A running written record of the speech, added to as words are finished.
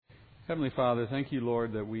Heavenly Father, thank you,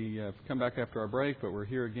 Lord, that we have come back after our break, but we're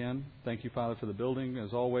here again. Thank you, Father, for the building.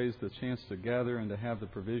 As always, the chance to gather and to have the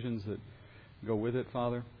provisions that go with it,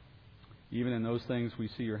 Father. Even in those things, we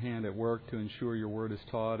see your hand at work to ensure your word is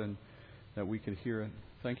taught and that we could hear it.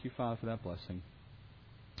 Thank you, Father, for that blessing.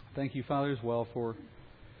 Thank you, Father, as well for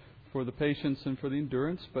the patience and for the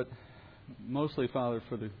endurance, but mostly, Father,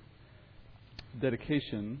 for the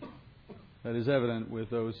dedication that is evident with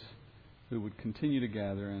those who would continue to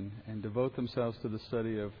gather and devote themselves to the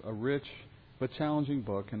study of a rich but challenging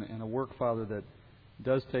book and a work, Father, that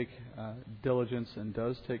does take diligence and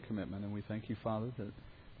does take commitment. And we thank you, Father, that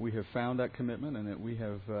we have found that commitment and that we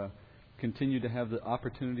have continued to have the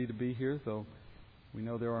opportunity to be here, though we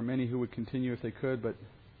know there are many who would continue if they could, but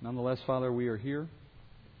nonetheless, Father, we are here.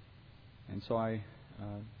 And so I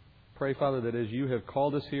pray, Father, that as you have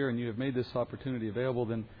called us here and you have made this opportunity available,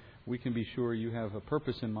 then we can be sure you have a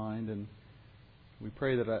purpose in mind, and we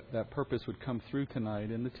pray that that purpose would come through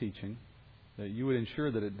tonight in the teaching, that you would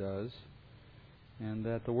ensure that it does, and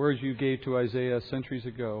that the words you gave to Isaiah centuries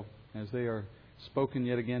ago, as they are spoken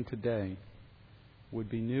yet again today,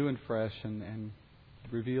 would be new and fresh and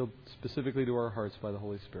revealed specifically to our hearts by the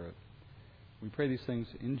Holy Spirit. We pray these things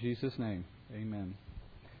in Jesus' name. Amen.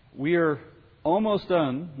 We are almost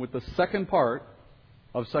done with the second part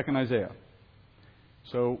of 2nd Isaiah.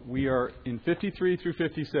 So we are in 53 through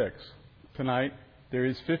 56 tonight. There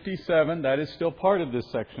is 57. That is still part of this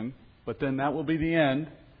section. But then that will be the end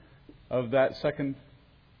of that second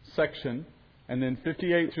section. And then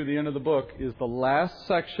 58 through the end of the book is the last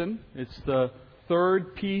section. It's the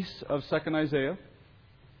third piece of 2nd Isaiah.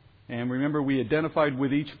 And remember, we identified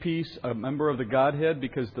with each piece a member of the Godhead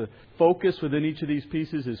because the focus within each of these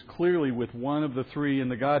pieces is clearly with one of the three in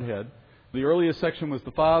the Godhead. The earliest section was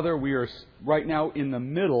the Father. We are right now in the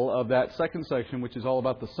middle of that second section, which is all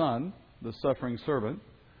about the Son, the suffering servant.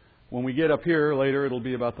 When we get up here later, it'll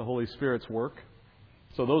be about the Holy Spirit's work.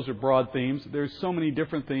 So those are broad themes. There's so many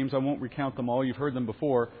different themes. I won't recount them all. You've heard them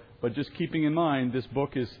before. But just keeping in mind, this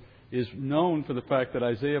book is known for the fact that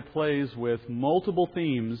Isaiah plays with multiple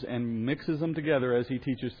themes and mixes them together as he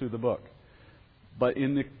teaches through the book. But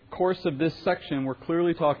in the course of this section, we're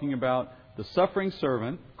clearly talking about the suffering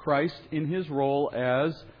servant, Christ in His role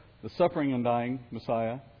as the suffering and dying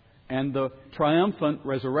Messiah, and the triumphant,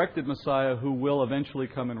 resurrected Messiah who will eventually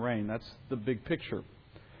come and reign. That's the big picture.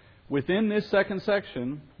 Within this second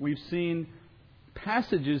section, we've seen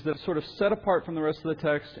passages that sort of set apart from the rest of the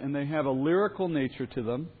text, and they have a lyrical nature to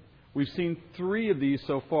them. We've seen 3 of these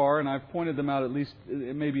so far, and I've pointed them out at least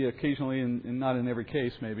maybe occasionally and not in every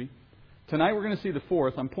case maybe. Tonight we're going to see the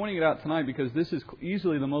 4th. I'm pointing it out tonight because this is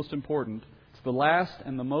easily the most important. It's the last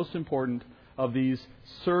and the most important of these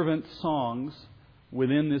servant songs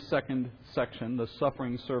within this second section, the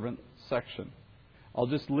suffering servant section. I'll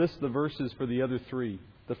just list the verses for the other 3.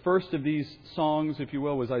 The first of these songs, if you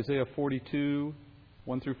will, was Isaiah 42,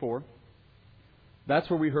 1 through 4. That's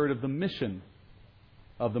where we heard of the mission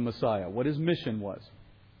of the Messiah, what His mission was.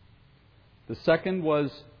 The second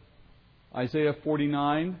was Isaiah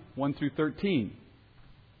 49, 1 through 13.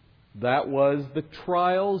 That was the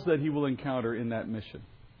trials that He will encounter in that mission.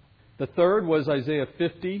 The third was Isaiah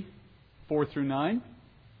 50, 4 through 9.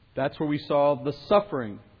 That's where we saw the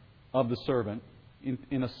suffering of the servant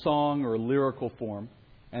in a song or a lyrical form.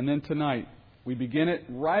 And then tonight, we begin it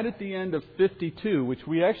right at the end of 52, which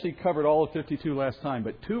we actually covered all of 52 last time.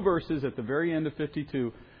 But 2 verses at the very end of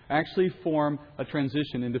 52 actually form a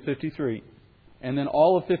transition into 53. And then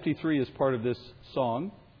all of 53 is part of this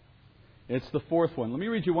song. It's the 4th one. Let me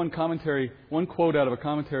read you one quote out of a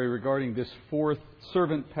commentary regarding this 4th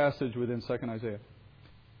servant passage within 2nd Isaiah.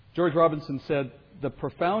 George Robinson said, "The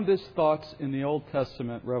profoundest thoughts in the Old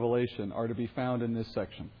Testament revelation are to be found in this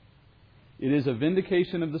section. It is a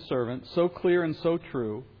vindication of the servant, so clear and so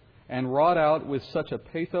true, and wrought out with such a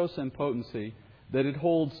pathos and potency that it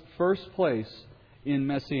holds first place in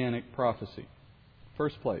Messianic prophecy."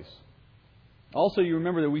 First place. Also, you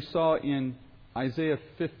remember that we saw in Isaiah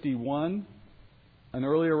 51 an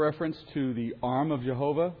earlier reference to the arm of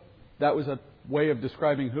Jehovah. That was a way of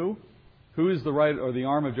describing who? Who is the right or the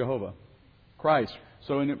arm of Jehovah? Christ.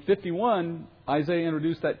 So in 51, Isaiah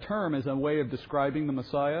introduced that term as a way of describing the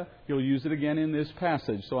Messiah. He'll use it again in this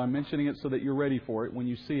passage. So I'm mentioning it so that you're ready for it. When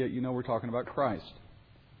you see it, you know we're talking about Christ.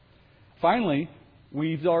 Finally,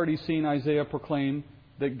 we've already seen Isaiah proclaim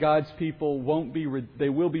that God's people they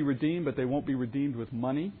will be redeemed, but they won't be redeemed with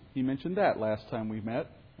money. He mentioned that last time we met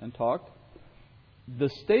and talked. The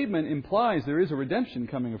statement implies there is a redemption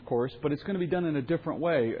coming, of course, but it's going to be done in a different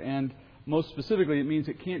way. And most specifically, it means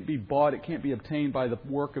it can't be bought, it can't be obtained by the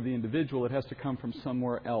work of the individual. It has to come from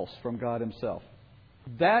somewhere else, from God Himself.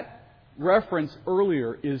 That reference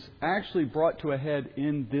earlier is actually brought to a head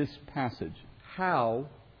in this passage. How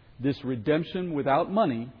this redemption without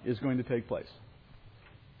money is going to take place.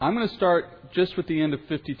 I'm going to start just with the end of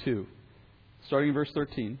 52. Starting in verse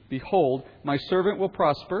 13. Behold, my servant will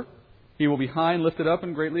prosper. He will be high and lifted up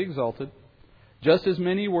and greatly exalted. Just as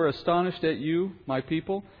many were astonished at you, my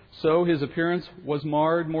people, so his appearance was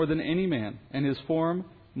marred more than any man, and his form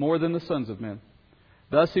more than the sons of men.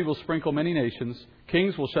 Thus he will sprinkle many nations.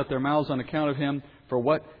 Kings will shut their mouths on account of him. For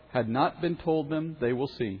what had not been told them, they will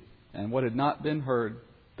see. And what had not been heard,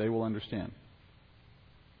 they will understand.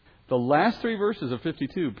 The last three verses of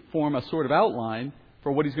 52 form a sort of outline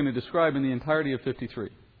for what he's going to describe in the entirety of 53.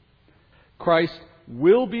 Christ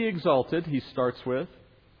will be exalted, he starts with,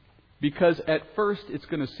 because at first it's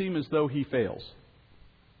going to seem as though he fails.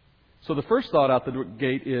 So the first thought out the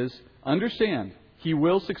gate is, understand, he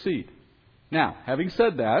will succeed. Now, having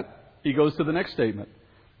said that, he goes to the next statement.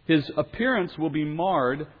 His appearance will be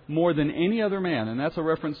marred more than any other man. And that's a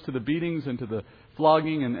reference to the beatings and to the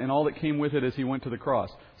flogging and all that came with it as he went to the cross.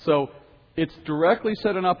 So it's directly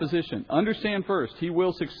set in opposition. Understand first, he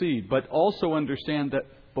will succeed. But also understand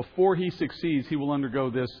that before he succeeds, he will undergo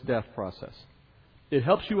this death process. It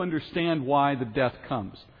helps you understand why the death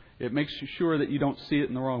comes. It makes you sure that you don't see it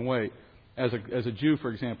in the wrong way. As a Jew,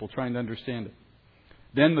 for example, trying to understand it.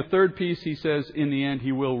 Then the third piece, he says, in the end,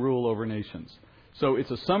 he will rule over nations. So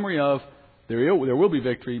it's a summary of there will be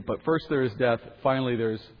victory, but first there is death, finally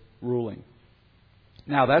there's ruling.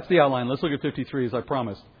 Now, that's the outline. Let's look at 53 as I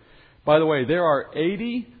promised. By the way, there are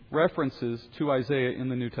 80 references to Isaiah in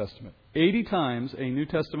the New Testament. 80 times a New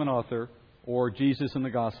Testament author, or Jesus in the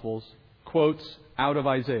Gospels, quotes out of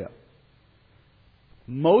Isaiah.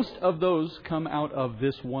 Most of those come out of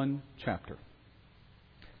this one chapter.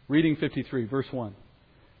 Reading 53, verse 1.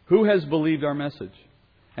 Who has believed our message?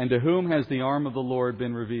 And to whom has the arm of the Lord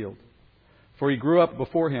been revealed? For he grew up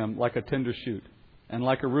before him like a tender shoot, and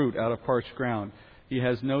like a root out of parched ground. He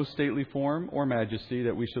has no stately form or majesty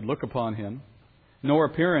that we should look upon him, nor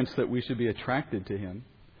appearance that we should be attracted to him.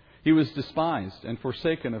 He was despised and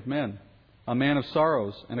forsaken of men, a man of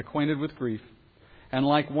sorrows and acquainted with grief. And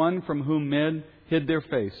like one from whom men hid their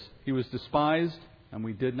face, he was despised, and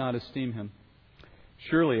we did not esteem him.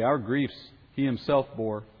 Surely our griefs he himself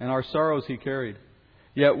bore, and our sorrows he carried.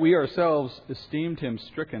 Yet we ourselves esteemed him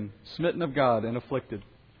stricken, smitten of God, and afflicted.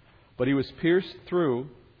 But he was pierced through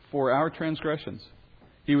for our transgressions.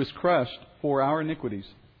 He was crushed for our iniquities.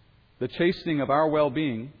 The chastening of our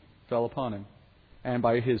well-being fell upon him, and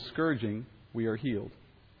by his scourging we are healed.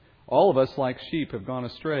 All of us like sheep have gone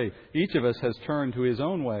astray. Each of us has turned to his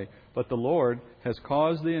own way, but the Lord has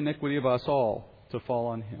caused the iniquity of us all to fall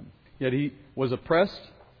on him. Yet he was oppressed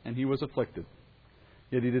and he was afflicted.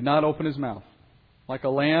 Yet he did not open his mouth. Like a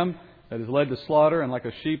lamb that is led to slaughter, and like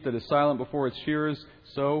a sheep that is silent before its shearers,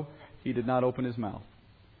 so he did not open his mouth.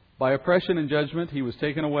 By oppression and judgment he was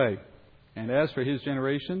taken away. And as for his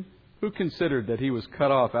generation, who considered that he was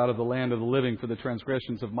cut off out of the land of the living for the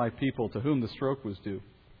transgressions of my people, to whom the stroke was due?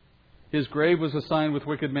 His grave was assigned with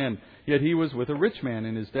wicked men, yet he was with a rich man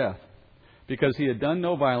in his death, because he had done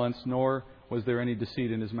no violence, nor was there any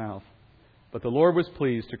deceit in his mouth. But the Lord was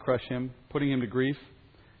pleased to crush him, putting him to grief.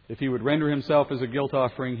 If he would render himself as a guilt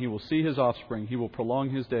offering, he will see his offspring, he will prolong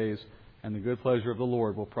his days, and the good pleasure of the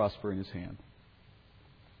Lord will prosper in his hand.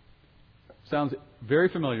 Sounds very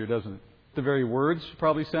familiar, doesn't it? The very words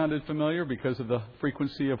probably sounded familiar because of the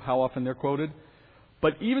frequency of how often they're quoted.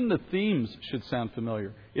 But even the themes should sound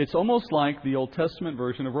familiar. It's almost like the Old Testament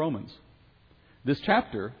version of Romans. This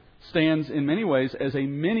chapter stands in many ways as a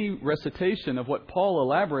mini recitation of what Paul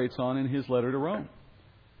elaborates on in his letter to Rome.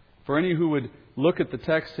 For any who would look at the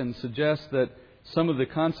text and suggest that some of the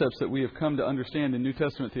concepts that we have come to understand in New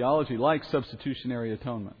Testament theology, like substitutionary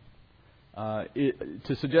atonement,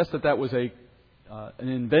 to suggest that was an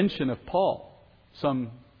invention of Paul,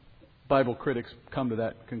 some Bible critics come to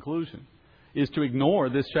that conclusion, is to ignore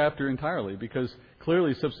this chapter entirely, because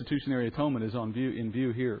clearly substitutionary atonement is in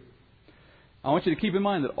view here. I want you to keep in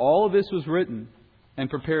mind that all of this was written and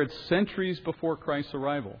prepared centuries before Christ's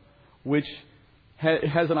arrival, which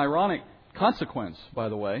has an ironic consequence, by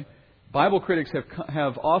the way. Bible critics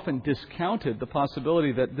have often discounted the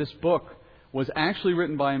possibility that this book was actually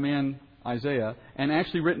written by a man, Isaiah, and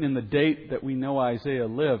actually written in the date that we know Isaiah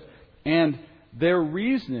lived. And their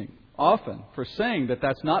reasoning often for saying that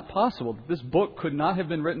that's not possible, that this book could not have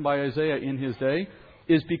been written by Isaiah in his day,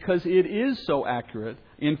 is because it is so accurate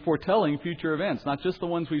in foretelling future events. Not just the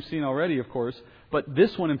ones we've seen already, of course, but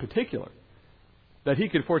this one in particular. That he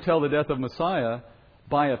could foretell the death of Messiah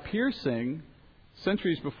by a piercing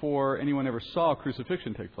centuries before anyone ever saw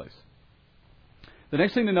crucifixion take place. The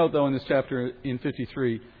next thing to note, though, in this chapter in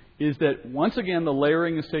 53 is that once again the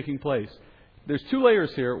layering is taking place. There's two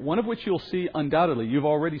layers here, one of which you'll see undoubtedly. You've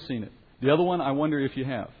already seen it. The other one, I wonder if you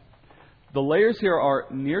have. The layers here are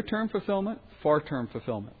near-term fulfillment, far-term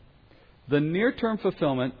fulfillment. The near-term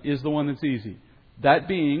fulfillment is the one that's easy. That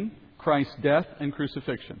being Christ's death and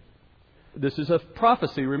crucifixion. This is a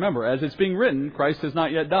prophecy, remember. As it's being written, Christ has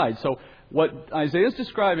not yet died. So what Isaiah is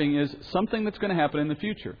describing is something that's going to happen in the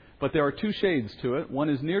future. But there are two shades to it. One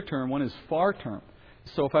is near-term, one is far-term.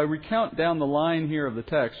 So if I recount down the line here of the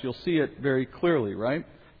text, you'll see it very clearly, right?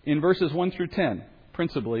 In verses 1 through 10,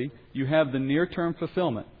 principally, you have the near-term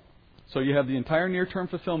fulfillment. So you have the entire near-term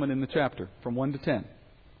fulfillment in the chapter, from 1 to 10.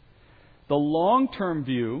 The long-term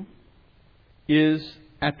view is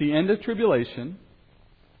at the end of tribulation,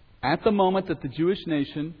 at the moment that the Jewish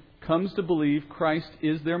nation comes to believe Christ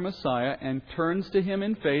is their Messiah and turns to Him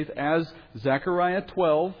in faith, as Zechariah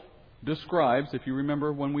 12 describes, if you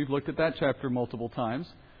remember when we've looked at that chapter multiple times.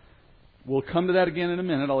 We'll come to that again in a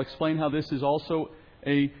minute. I'll explain how this is also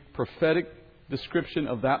a prophetic description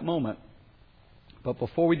of that moment. But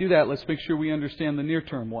before we do that, let's make sure we understand the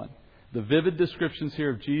near-term one. The vivid descriptions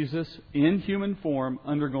here of Jesus in human form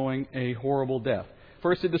undergoing a horrible death.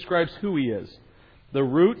 First, it describes who He is. The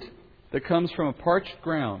root that comes from a parched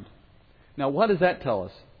ground. Now, what does that tell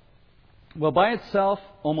us? Well, by itself,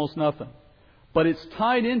 almost nothing. But it's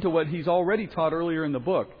tied into what He's already taught earlier in the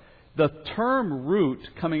book. The term root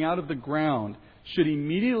coming out of the ground should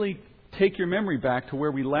immediately take your memory back to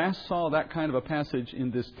where we last saw that kind of a passage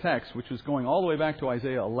in this text, which was going all the way back to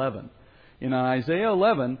Isaiah 11. In Isaiah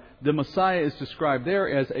 11, the Messiah is described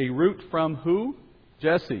there as a root from who?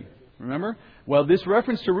 Jesse. Remember? Well, this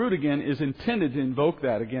reference to root again is intended to invoke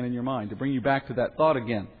that again in your mind, to bring you back to that thought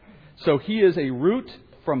again. So He is a root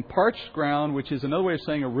from parched ground, which is another way of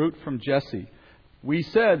saying a root from Jesse. We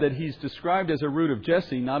said that He's described as a root of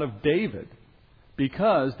Jesse, not of David,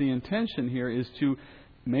 because the intention here is to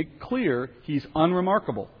make clear He's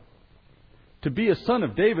unremarkable. To be a son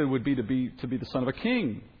of David would be to be the son of a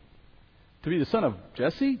king. To be the son of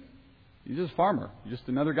Jesse, he's just a farmer, he's just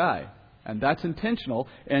another guy. And that's intentional.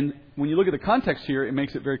 And when you look at the context here, it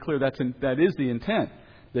makes it very clear that is the intent.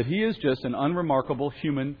 That He is just an unremarkable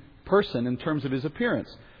human person in terms of His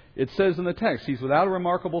appearance. It says in the text, He's without a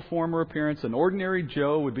remarkable form or appearance. An ordinary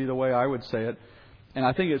Joe would be the way I would say it. And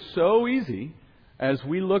I think it's so easy, as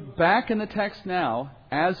we look back in the text now,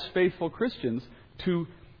 as faithful Christians, to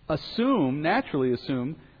naturally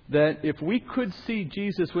assume, that if we could see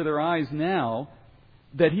Jesus with our eyes now,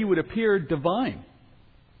 that He would appear divine.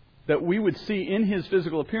 That we would see in His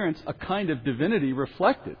physical appearance a kind of divinity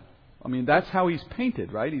reflected. I mean, that's how He's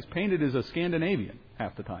painted, right? He's painted as a Scandinavian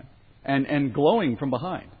half the time. And glowing from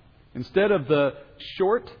behind. Instead of the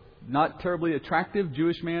short, not terribly attractive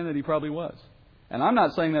Jewish man that He probably was. And I'm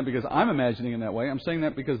not saying that because I'm imagining it that way. I'm saying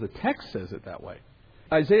that because the text says it that way.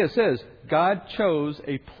 Isaiah says, God chose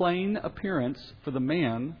a plain appearance for the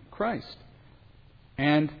man, Christ.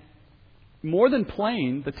 And more than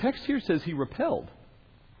plain, the text here says He repelled.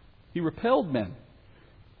 He repelled men.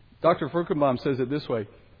 Dr. Frukenbaum says it this way.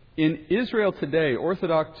 In Israel today,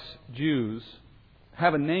 Orthodox Jews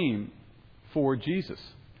have a name for Jesus.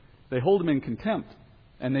 They hold Him in contempt.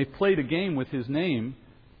 And they played a game with His name,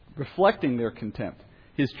 reflecting their contempt.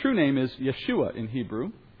 His true name is Yeshua in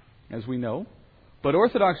Hebrew, as we know. But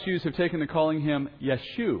Orthodox Jews have taken to calling Him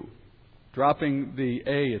Yeshu, dropping the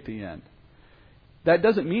A at the end. That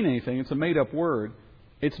doesn't mean anything. It's a made-up word.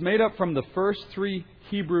 It's made up from the first three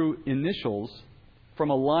Hebrew initials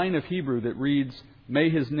from a line of Hebrew that reads,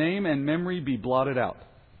 "May His name and memory be blotted out."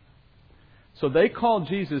 So they call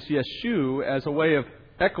Jesus Yeshu as a way of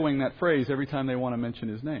echoing that phrase every time they want to mention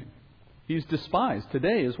His name. He's despised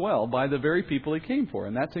today as well by the very people He came for.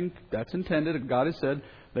 And that's intended. God has said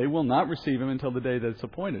they will not receive Him until the day that it's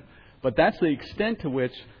appointed. But that's the extent to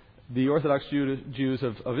which the Orthodox Jews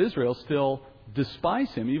of Israel still despise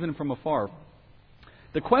Him, even from afar.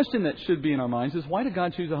 The question that should be in our minds is, why did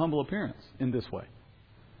God choose a humble appearance in this way?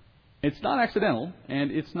 It's not accidental,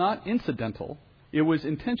 and it's not incidental. It was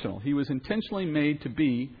intentional. He was intentionally made to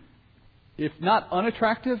be, if not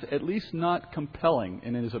unattractive, at least not compelling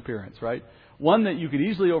in His appearance, right? One that you could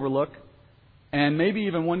easily overlook, and maybe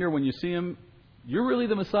even wonder when you see Him, you're really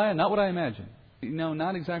the Messiah? Not what I imagined. No,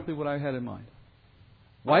 not exactly what I had in mind.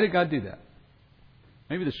 Why did God do that?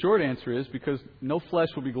 Maybe the short answer is because no flesh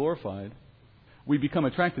will be glorified. We become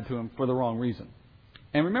attracted to Him for the wrong reason.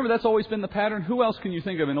 And remember, that's always been the pattern. Who else can you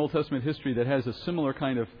think of in Old Testament history that has a similar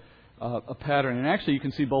kind of a pattern? And actually, you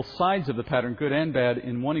can see both sides of the pattern, good and bad,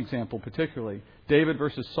 in one example particularly. David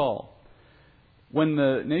versus Saul. When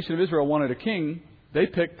the nation of Israel wanted a king, they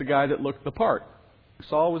picked the guy that looked the part.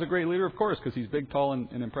 Saul was a great leader, of course, because he's big, tall,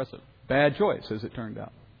 and impressive. Bad choice, as it turned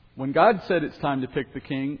out. When God said it's time to pick the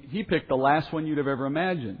king, He picked the last one you'd have ever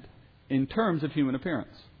imagined in terms of human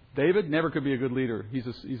appearance. David never could be a good leader.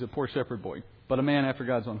 He's a poor shepherd boy, but a man after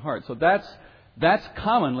God's own heart. So that's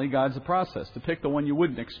commonly God's process, to pick the one you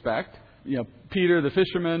wouldn't expect. Peter, the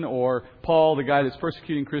fisherman, or Paul, the guy that's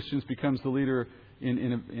persecuting Christians, becomes the leader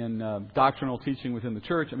in doctrinal teaching within the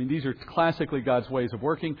church. I mean, these are classically God's ways of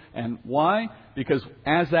working. And why? Because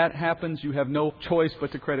as that happens, you have no choice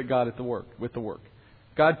but to credit God with the work.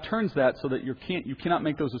 God turns that so that you cannot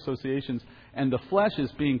make those associations, and the flesh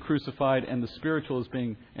is being crucified and the spiritual is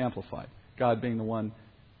being amplified. God being the one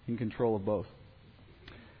in control of both.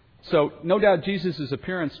 So, no doubt Jesus'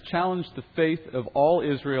 appearance challenged the faith of all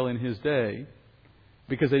Israel in His day,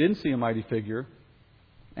 because they didn't see a mighty figure.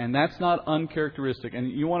 And that's not uncharacteristic.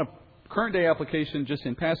 And you want a current day application, just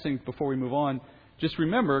in passing before we move on, just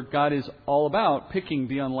remember God is all about picking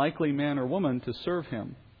the unlikely man or woman to serve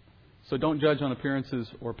Him. So don't judge on appearances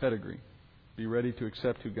or pedigree. Be ready to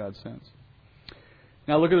accept who God sends.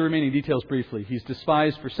 Now look at the remaining details briefly. He's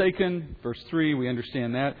despised, forsaken. Verse 3, we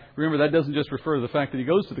understand that. Remember, that doesn't just refer to the fact that He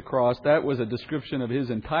goes to the cross. That was a description of His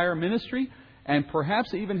entire ministry, and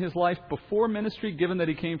perhaps even His life before ministry, given that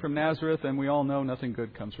He came from Nazareth, and we all know nothing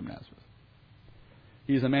good comes from Nazareth.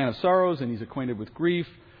 He's a man of sorrows, and He's acquainted with grief.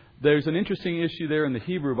 There's an interesting issue there in the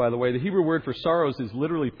Hebrew, by the way. The Hebrew word for sorrows is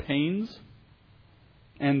literally pains.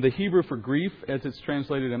 And the Hebrew for grief, as it's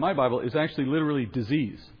translated in my Bible, is actually literally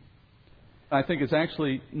disease. I think it's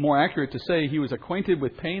actually more accurate to say He was acquainted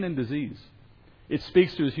with pain and disease. It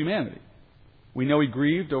speaks to His humanity. We know He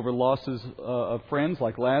grieved over losses of friends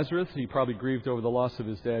like Lazarus. He probably grieved over the loss of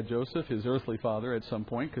his dad Joseph, his earthly father, at some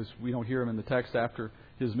point, because we don't hear him in the text after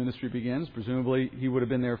His ministry begins. Presumably he would have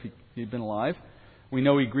been there if he'd been alive. We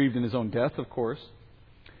know He grieved in His own death, of course.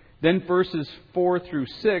 Then verses 4 through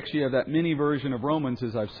 6, you have that mini version of Romans,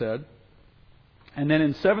 as I've said. And then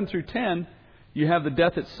in 7 through 10, you have the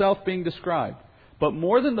death itself being described. But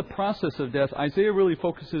more than the process of death, Isaiah really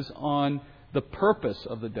focuses on the purpose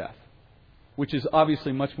of the death, which is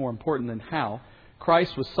obviously much more important than how.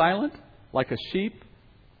 Christ was silent, like a sheep,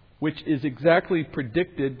 which is exactly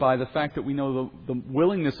predicted by the fact that we know the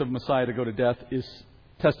willingness of Messiah to go to death is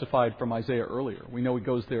testified from Isaiah earlier. We know He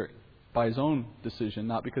goes there by His own decision,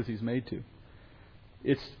 not because He's made to.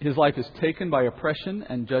 His life is taken by oppression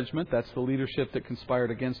and judgment. That's the leadership that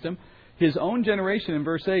conspired against Him. His own generation, in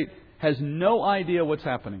verse 8, has no idea what's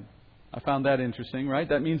happening. I found that interesting, right?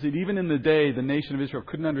 That means that even in the day, the nation of Israel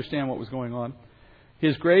couldn't understand what was going on.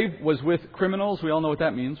 His grave was with criminals. We all know what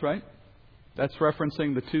that means, right? That's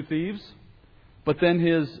referencing the two thieves. But then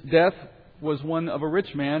His death was one of a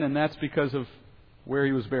rich man, and that's because of where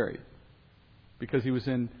He was buried. Because He was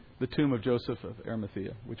in the tomb of Joseph of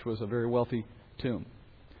Arimathea, which was a very wealthy tomb.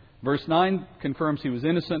 Verse 9 confirms He was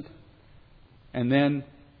innocent. And then,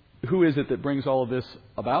 who is it that brings all of this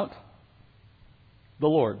about? The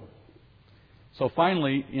Lord. So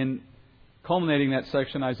finally, in culminating that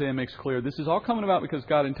section, Isaiah makes clear this is all coming about because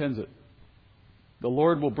God intends it. The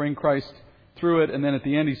Lord will bring Christ through it, and then at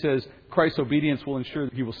the end He says Christ's obedience will ensure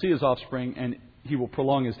that He will see His offspring and He will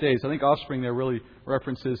prolong His days. I think offspring there really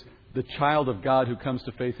references the child of God who comes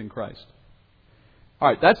to faith in Christ. All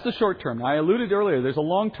right, that's the short term. Now, I alluded earlier, there's a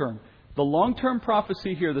long term. The long-term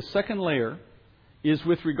prophecy here, the second layer, is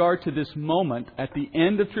with regard to this moment at the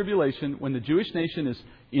end of tribulation when the Jewish nation is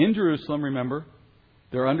in Jerusalem, remember.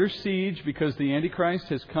 They're under siege because the Antichrist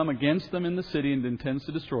has come against them in the city and intends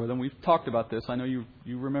to destroy them. We've talked about this. I know you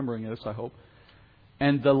remembering this, I hope.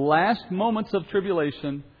 And the last moments of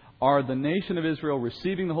tribulation are the nation of Israel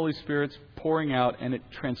receiving the Holy Spirit's pouring out, and it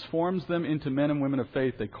transforms them into men and women of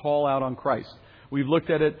faith. They call out on Christ. We've looked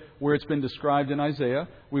at it where it's been described in Isaiah.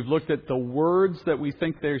 We've looked at the words that we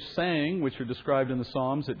think they're saying, which are described in the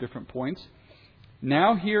Psalms at different points.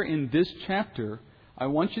 Now here in this chapter, I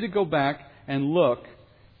want you to go back and look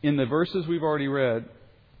in the verses we've already read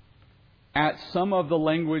at some of the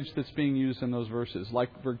language that's being used in those verses. Like,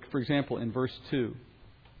 for example, in verse 2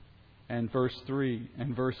 and verse 3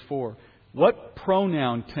 and verse 4. What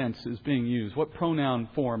pronoun tense is being used? What pronoun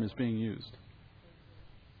form is being used?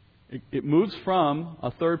 It moves from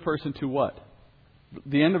a third person to what?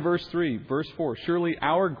 The end of verse 3, verse 4. Surely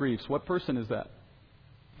our griefs. What person is that?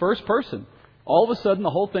 First person. All of a sudden, the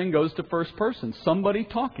whole thing goes to first person. Somebody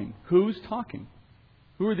talking. Who's talking?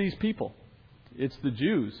 Who are these people? It's the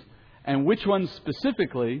Jews. And which ones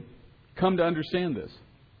specifically come to understand this?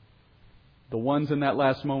 The ones in that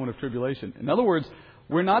last moment of tribulation. In other words,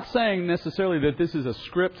 we're not saying necessarily that this is a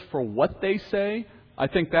script for what they say. I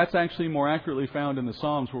think that's actually more accurately found in the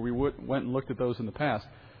Psalms where we went and looked at those in the past.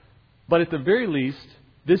 But at the very least,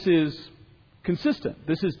 this is consistent.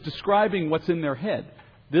 This is describing what's in their head.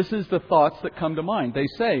 This is the thoughts that come to mind. They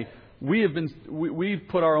say, we've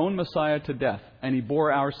put our own Messiah to death, and He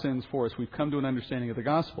bore our sins for us. We've come to an understanding of the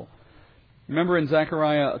gospel. Remember in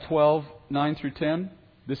Zechariah 12, 9 through 10?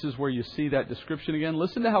 This is where you see that description again.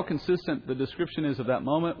 Listen to how consistent the description is of that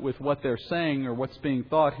moment with what they're saying or what's being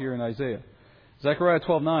thought here in Isaiah. Zechariah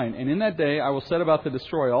 12:9. And in that day I will set about to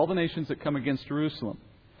destroy all the nations that come against Jerusalem.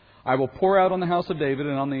 I will pour out on the house of David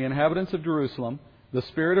and on the inhabitants of Jerusalem the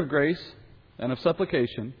spirit of grace and of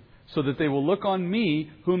supplication, so that they will look on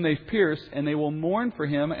me whom they've pierced, and they will mourn for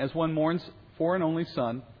him as one mourns for an only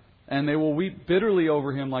son, and they will weep bitterly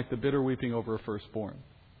over him like the bitter weeping over a firstborn.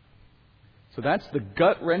 So that's the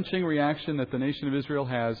gut-wrenching reaction that the nation of Israel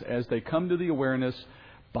has as they come to the awareness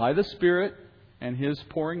by the Spirit and His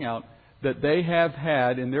pouring out that they have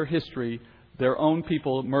had in their history their own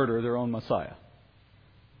people murder their own Messiah.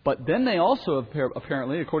 But then they also,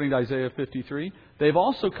 apparently, according to Isaiah 53, they've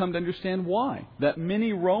also come to understand why. That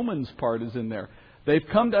many Romans part is in there. They've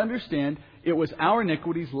come to understand it was our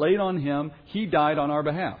iniquities laid on Him. He died on our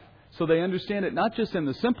behalf. So they understand it not just in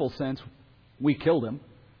the simple sense, we killed Him,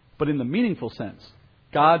 but in the meaningful sense,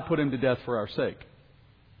 God put Him to death for our sake.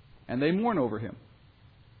 And they mourn over Him.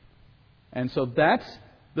 And so that's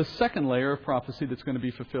the second layer of prophecy that's going to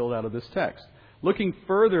be fulfilled out of this text. Looking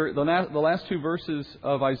further, the last two verses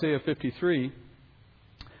of Isaiah 53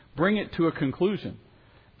 bring it to a conclusion.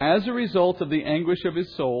 As a result of the anguish of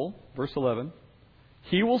his soul, verse 11,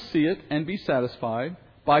 he will see it and be satisfied.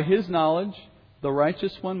 By his knowledge, the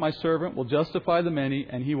righteous one, my servant, will justify the many,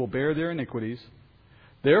 and he will bear their iniquities.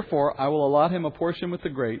 Therefore, I will allot him a portion with the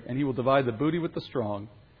great, and he will divide the booty with the strong.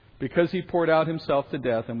 Because he poured out himself to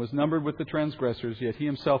death and was numbered with the transgressors, yet he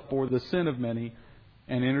himself bore the sin of many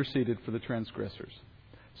and interceded for the transgressors.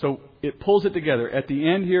 So it pulls it together. At the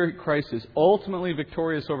end here, Christ is ultimately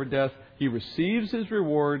victorious over death. He receives his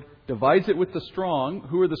reward, divides it with the strong.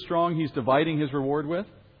 Who are the strong he's dividing his reward with?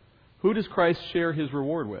 Who does Christ share his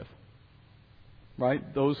reward with?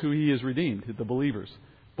 Right? Those who he has redeemed, the believers.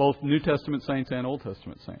 Both New Testament saints and Old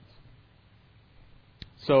Testament saints.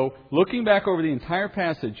 So, looking back over the entire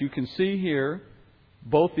passage, you can see here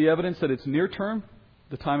both the evidence that it's near term,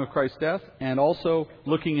 the time of Christ's death, and also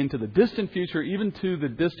looking into the distant future, even to the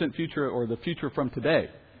distant future or the future from today,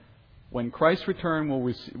 when Christ's return will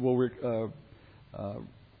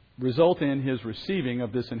result in His receiving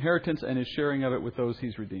of this inheritance and His sharing of it with those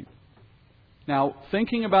He's redeemed. Now,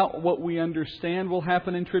 thinking about what we understand will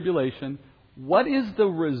happen in tribulation, what is the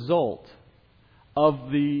result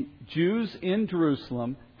of the Jews in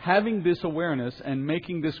Jerusalem having this awareness and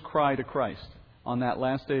making this cry to Christ on that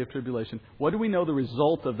last day of tribulation? What do we know the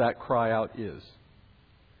result of that cry out is?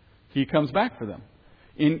 He comes back for them,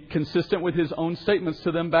 consistent with His own statements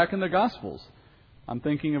to them back in the Gospels. I'm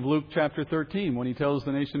thinking of Luke chapter 13 when He tells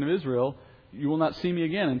the nation of Israel, you will not see me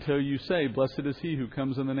again until you say, blessed is he who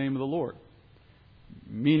comes in the name of the Lord.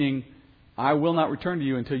 Meaning, I will not return to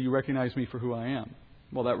you until you recognize me for who I am.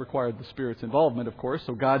 Well, that required the Spirit's involvement, of course,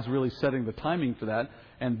 so God's really setting the timing for that.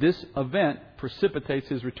 And this event precipitates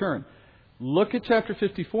His return. Look at chapter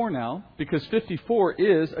 54 now, because 54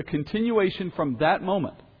 is a continuation from that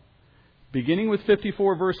moment. Beginning with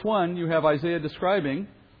 54 verse 1, you have Isaiah describing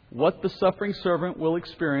what the suffering servant will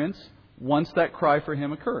experience once that cry for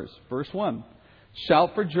him occurs. Verse 1,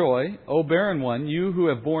 shout for joy, O barren one, you who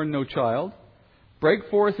have borne no child. Break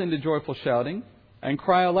forth into joyful shouting, and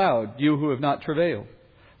cry aloud, you who have not travailed.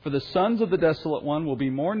 For the sons of the desolate one will be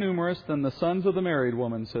more numerous than the sons of the married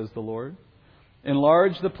woman, says the Lord.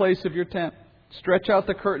 Enlarge the place of your tent. Stretch out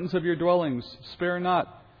the curtains of your dwellings. Spare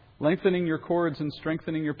not, lengthening your cords and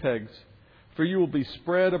strengthening your pegs. For you will be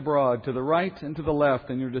spread abroad to the right and to the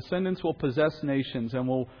left, and your descendants will possess nations and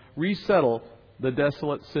will resettle the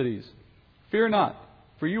desolate cities. Fear not,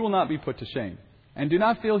 for you will not be put to shame. And do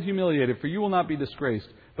not feel humiliated, for you will not be disgraced.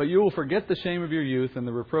 But you will forget the shame of your youth, and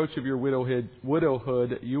the reproach of your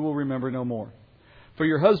widowhood you will remember no more. For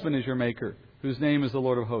your husband is your Maker, whose name is the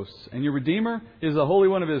Lord of hosts. And your Redeemer is the Holy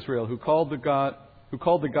One of Israel, who is called the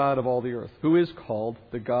God of all the earth.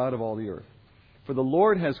 For the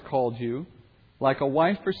Lord has called you, like a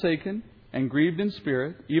wife forsaken and grieved in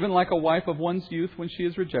spirit, even like a wife of one's youth when she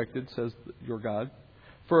is rejected, says your God.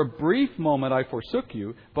 For a brief moment I forsook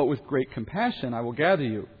you, but with great compassion I will gather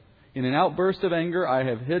you. In an outburst of anger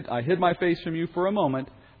I hid my face from you for a moment,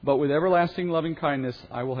 but with everlasting loving kindness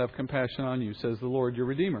I will have compassion on you, says the Lord your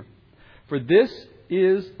Redeemer. For this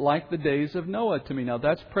is like the days of Noah to me. Now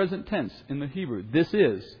that's present tense in the Hebrew. This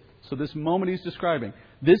is. So this moment He's describing.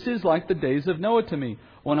 This is like the days of Noah to me,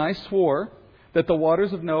 when I swore that the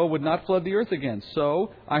waters of Noah would not flood the earth again.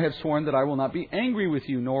 So I have sworn that I will not be angry with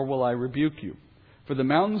you, nor will I rebuke you. For the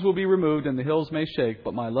mountains will be removed and the hills may shake,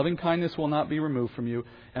 but my loving kindness will not be removed from you,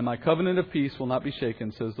 and my covenant of peace will not be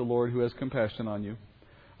shaken, says the Lord who has compassion on you.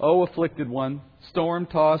 O afflicted one,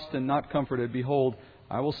 storm-tossed and not comforted, behold,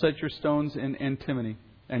 I will set your stones in antimony,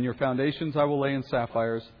 and your foundations I will lay in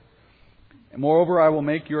sapphires. Moreover, I will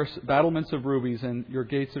make your battlements of rubies and your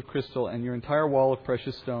gates of crystal and your entire wall of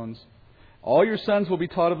precious stones. All your sons will be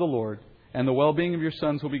taught of the Lord, and the well-being of your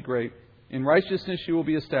sons will be great. In righteousness you will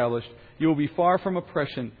be established. You will be far from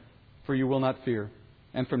oppression, for you will not fear,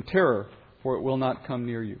 and from terror, for it will not come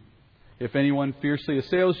near you. If anyone fiercely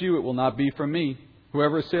assails you, it will not be from me.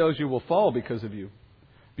 Whoever assails you will fall because of you.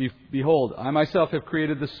 Behold, I myself have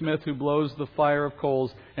created the smith who blows the fire of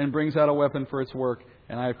coals and brings out a weapon for its work,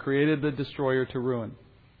 and I have created the destroyer to ruin.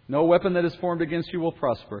 No weapon that is formed against you will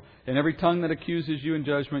prosper, and every tongue that accuses you in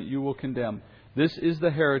judgment you will condemn. This is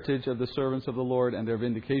the heritage of the servants of the Lord, and their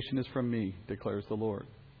vindication is from me, declares the Lord.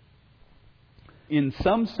 In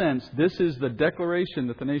some sense, this is the declaration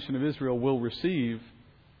that the nation of Israel will receive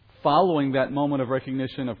following that moment of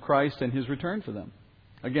recognition of Christ and His return for them.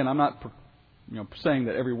 Again, I'm not saying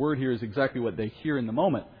that every word here is exactly what they hear in the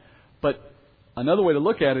moment, but another way to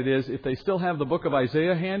look at it is if they still have the book of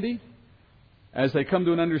Isaiah handy, as they come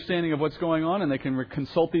to an understanding of what's going on and they can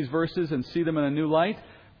consult these verses and see them in a new light,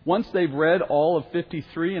 once they've read all of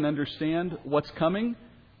 53 and understand what's coming,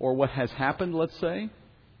 or what has happened, let's say,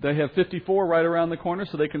 they have 54 right around the corner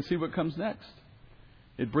so they can see what comes next.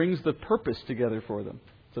 It brings the purpose together for them.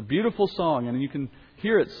 It's a beautiful song, and you can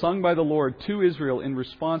hear it sung by the Lord to Israel in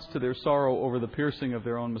response to their sorrow over the piercing of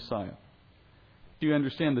their own Messiah. Do you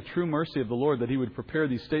understand the true mercy of the Lord that He would prepare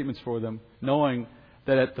these statements for them, knowing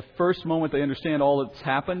that at the first moment they understand all that's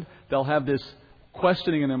happened, they'll have this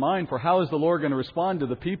questioning in their mind for how is the Lord going to respond to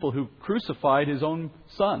the people who crucified His own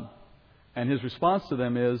Son? And His response to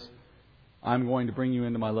them is, I'm going to bring you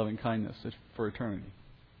into my loving kindness for eternity.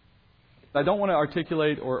 I don't want to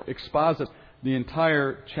articulate or exposit the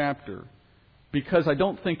entire chapter because I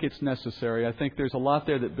don't think it's necessary. I think there's a lot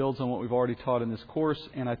there that builds on what we've already taught in this course,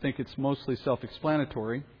 and I think it's mostly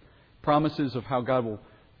self-explanatory. Promises of how God will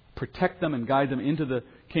protect them and guide them into the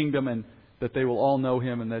kingdom, and that they will all know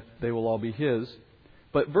Him and that they will all be His.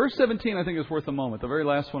 But verse 17 I think is worth a moment, the very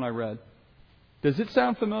last one I read. Does it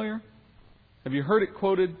sound familiar? Have you heard it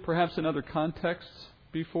quoted perhaps in other contexts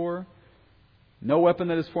before? No weapon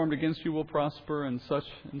that is formed against you will prosper, and such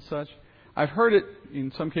and such. I've heard it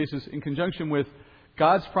in some cases in conjunction with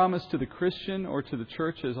God's promise to the Christian or to the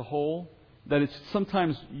church as a whole, that it's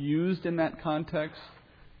sometimes used in that context.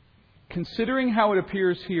 Considering how it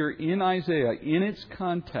appears here in Isaiah, in its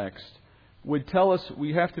context, would tell us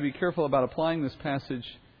we have to be careful about applying this passage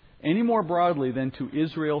any more broadly than to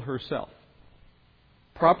Israel herself.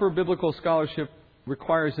 Proper biblical scholarship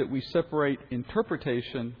requires that we separate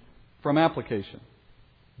interpretation from application.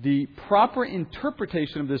 The proper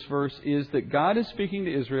interpretation of this verse is that God is speaking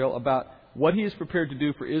to Israel about what He is prepared to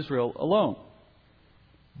do for Israel alone.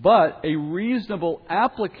 But a reasonable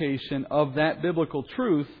application of that biblical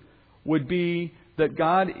truth would be that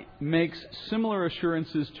God makes similar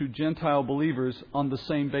assurances to Gentile believers on the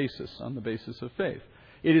same basis, on the basis of faith.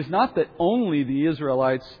 It is not that only the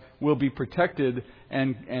Israelites will be protected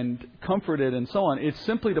and comforted and so on. It's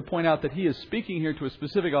simply to point out that He is speaking here to a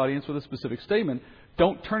specific audience with a specific statement.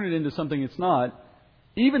 Don't turn it into something it's not,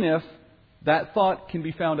 even if that thought can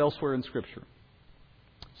be found elsewhere in Scripture.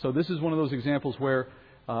 So this is one of those examples where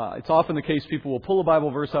it's often the case people will pull a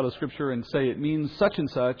Bible verse out of Scripture and say it means such and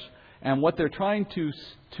such, and what they're trying to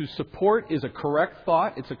support is a correct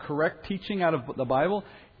thought. It's a correct teaching out of the Bible,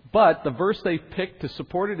 but the verse they picked to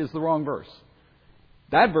support it is the wrong verse.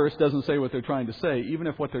 That verse doesn't say what they're trying to say, even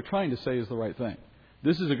if what they're trying to say is the right thing.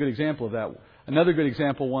 This is a good example of that. Another good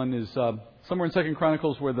example one is somewhere in 2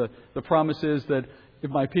 Chronicles where the promise is that if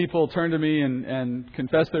my people turn to me and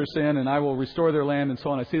confess their sin, and I will restore their land and so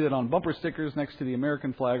on. I see that on bumper stickers next to the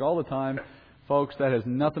American flag all the time. Folks, that has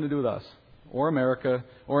nothing to do with us or America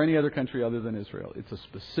or any other country other than Israel. It's a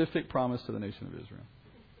specific promise to the nation of Israel.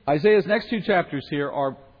 Isaiah's next two chapters here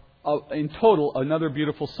are, in total, another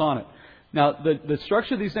beautiful sonnet. Now, the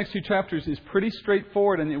structure of these next two chapters is pretty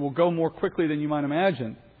straightforward, and it will go more quickly than you might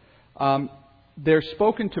imagine. They're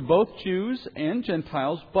spoken to both Jews and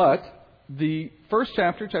Gentiles, but the first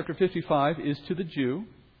chapter, chapter 55, is to the Jew,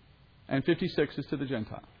 and 56 is to the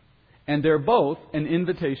Gentile. And they're both an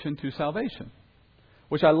invitation to salvation,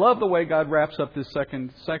 which I love the way God wraps up this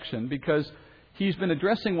second section, because He's been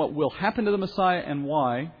addressing what will happen to the Messiah and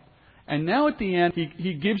why, And now at the end,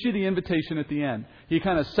 he gives you the invitation at the end. He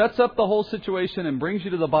kind of sets up the whole situation and brings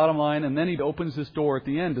you to the bottom line, and then he opens this door at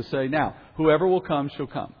the end to say, now, whoever will come shall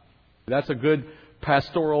come. That's a good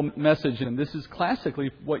pastoral message, and this is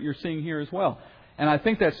classically what you're seeing here as well. And I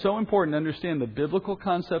think that's so important to understand the biblical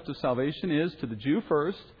concept of salvation is to the Jew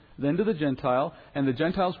first, then to the Gentile, and the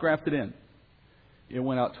Gentiles grafted in. It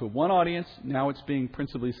went out to one audience. Now it's being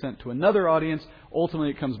principally sent to another audience. Ultimately,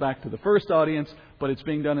 it comes back to the first audience, but it's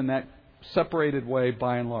being done in that separated way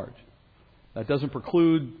by and large. That doesn't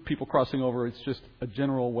preclude people crossing over. It's just a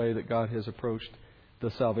general way that God has approached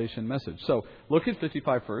the salvation message. So look at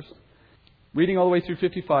 55 first. Reading all the way through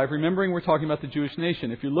 55, remembering we're talking about the Jewish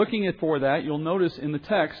nation. If you're looking for that, you'll notice in the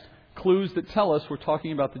text clues that tell us we're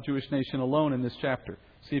talking about the Jewish nation alone in this chapter.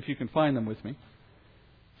 See if you can find them with me.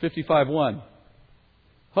 55:1.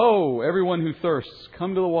 Ho, everyone who thirsts,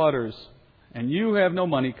 come to the waters. And you who have no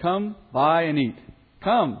money, come, buy and eat.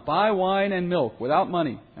 Come, buy wine and milk without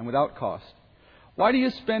money and without cost. Why do you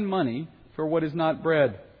spend money for what is not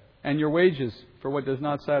bread, and your wages for what does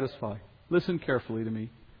not satisfy? Listen carefully to me,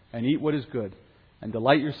 and eat what is good, and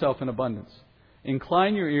delight yourself in abundance.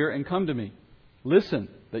 Incline your ear and come to me. Listen,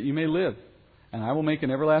 that you may live, and I will make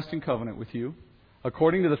an everlasting covenant with you,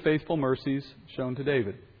 according to the faithful mercies shown to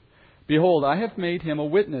David. Behold, I have made him a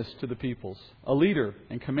witness to the peoples, a leader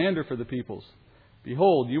and commander for the peoples.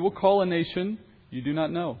 Behold, you will call a nation you do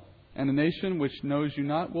not know, and a nation which knows you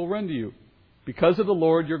not will run to you, because of the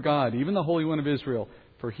Lord your God, even the Holy One of Israel,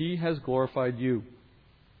 for He has glorified you.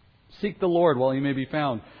 Seek the Lord while He may be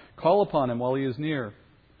found. Call upon Him while He is near.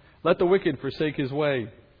 Let the wicked forsake his way,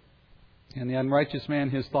 and the unrighteous man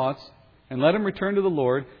his thoughts, and let him return to the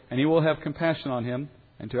Lord, and He will have compassion on him,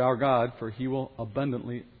 and to our God, for He will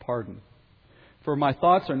abundantly pardon. For my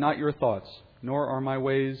thoughts are not your thoughts, nor are my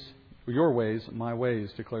ways, your ways, my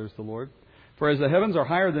ways, declares the Lord. For as the heavens are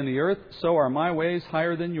higher than the earth, so are my ways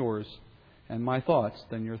higher than yours, and my thoughts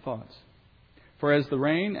than your thoughts. For as the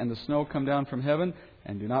rain and the snow come down from heaven,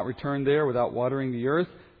 and do not return there without watering the earth,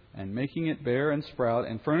 and making it bear and sprout,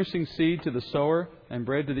 and furnishing seed to the sower and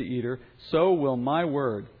bread to the eater, so will my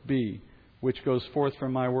word be, which goes forth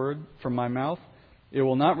from my mouth. It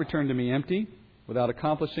will not return to me empty, without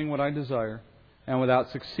accomplishing what I desire, and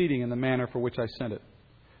without succeeding in the manner for which I sent it.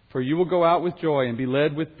 For you will go out with joy and be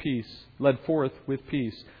led forth with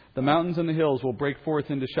peace. The mountains and the hills will break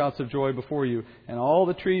forth into shouts of joy before you, and all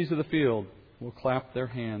the trees of the field will clap their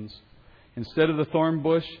hands. Instead of the thorn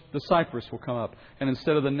bush, the cypress will come up, and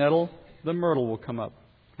instead of the nettle, the myrtle will come up.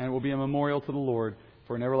 And it will be a memorial to the Lord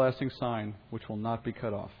for an everlasting sign which will not be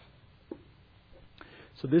cut off.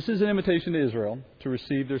 So this is an invitation to Israel to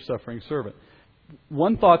receive their suffering servant.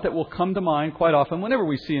 One thought that will come to mind quite often whenever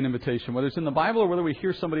we see an invitation, whether it's in the Bible or whether we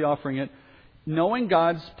hear somebody offering it, knowing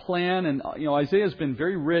God's plan, and Isaiah's been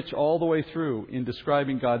very rich all the way through in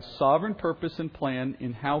describing God's sovereign purpose and plan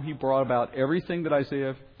in how He brought about everything that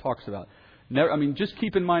Isaiah talks about. Just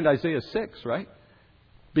keep in mind Isaiah 6, right?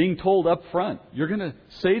 Being told up front, you're going to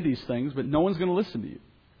say these things, but no one's going to listen to you.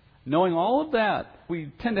 Knowing all of that,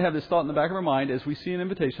 we tend to have this thought in the back of our mind as we see an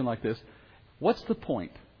invitation like this. What's the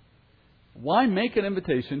point? Why make an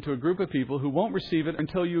invitation to a group of people who won't receive it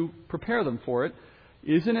until you prepare them for it?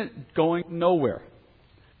 Isn't it going nowhere?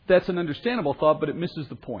 That's an understandable thought, but it misses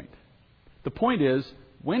the point. The point is,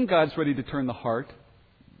 when God's ready to turn the heart,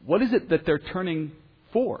 what is it that they're turning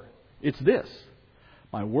for? It's this.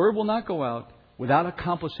 My word will not go out without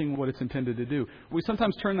accomplishing what it's intended to do. We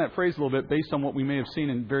sometimes turn that phrase a little bit based on what we may have seen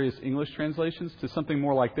in various English translations to something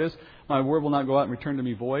more like this. My word will not go out and return to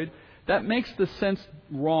me void. That makes the sense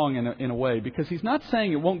wrong in a way, because He's not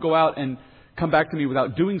saying it won't go out and come back to me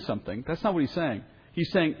without doing something. That's not what He's saying.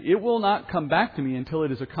 He's saying it will not come back to me until it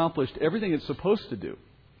has accomplished everything it's supposed to do.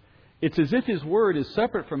 It's as if His word is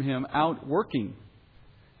separate from Him, out working.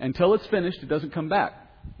 Until it's finished, it doesn't come back.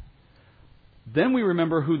 Then we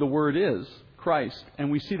remember who the Word is, Christ, and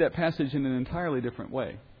we see that passage in an entirely different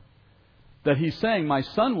way. That He's saying, my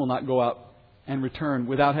Son will not go out and return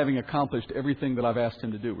without having accomplished everything that I've asked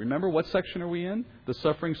Him to do. Remember, what section are we in? The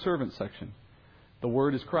suffering servant section. The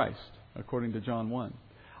Word is Christ, according to John 1.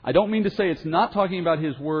 I don't mean to say it's not talking about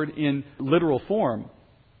His Word in literal form.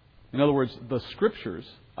 In other words, the Scriptures.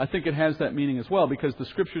 I think it has that meaning as well, because the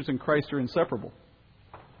Scriptures and Christ are inseparable.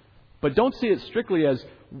 But don't see it strictly as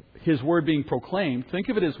His Word being proclaimed. Think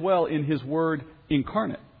of it as well in His Word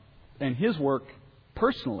incarnate and His work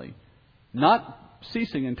personally, not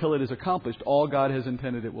ceasing until it is accomplished all God has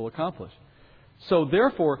intended it will accomplish. So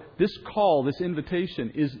therefore, this call, this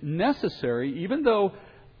invitation is necessary, even though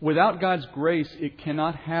without God's grace it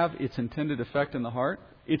cannot have its intended effect in the heart.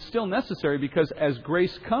 It's still necessary because as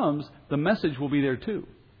grace comes, the message will be there too.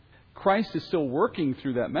 Christ is still working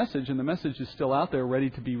through that message, and the message is still out there ready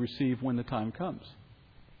to be received when the time comes.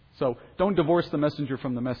 So don't divorce the messenger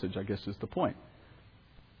from the message, I guess is the point.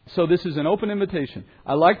 So this is an open invitation.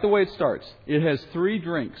 I like the way it starts. It has 3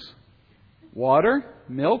 drinks: water,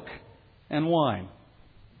 milk, and wine.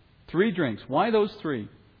 3 drinks. Why those 3?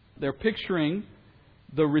 They're picturing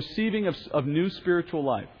the receiving of new spiritual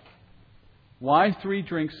life. Why 3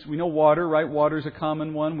 drinks? We know water, right? Water is a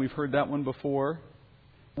common one. We've heard that one before.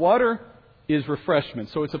 Water is refreshment.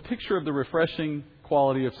 So it's a picture of the refreshing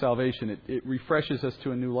quality of salvation. It refreshes us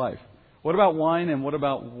to a new life. What about wine and what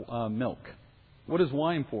about milk? What is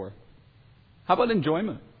wine for? How about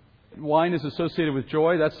enjoyment? Wine is associated with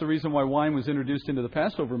joy. That's the reason why wine was introduced into the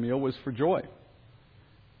Passover meal, was for joy.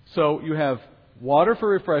 So you have water for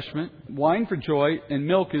refreshment, wine for joy, and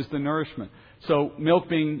milk is the nourishment. So milk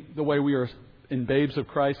being the way we are in babes of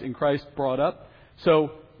Christ, in Christ brought up.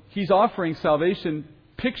 So He's offering salvation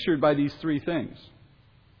pictured by these 3 things.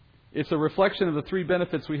 It's a reflection of the 3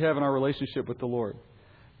 benefits we have in our relationship with the Lord.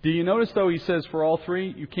 Do you notice, though, He says for all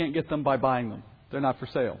 3, you can't get them by buying them. They're not for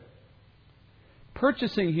sale.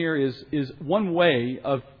 Purchasing here is one way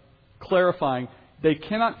of clarifying they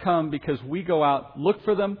cannot come because we go out, look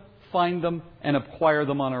for them, find them, and acquire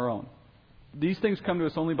them on our own. These things come to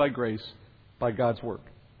us only by grace, by God's work.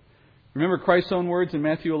 Remember Christ's own words in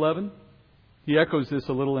Matthew 11? He echoes this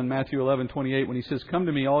a little in Matthew 11:28 when He says, "Come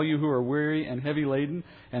to me, all you who are weary and heavy laden,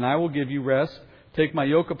 and I will give you rest. Take my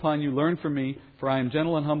yoke upon you, learn from me, for I am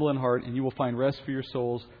gentle and humble in heart, and you will find rest for your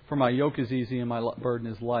souls. For my yoke is easy and my burden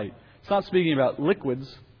is light." It's not speaking about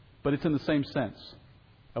liquids, but it's in the same sense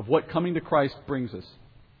of what coming to Christ brings us.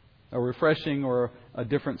 A refreshing or a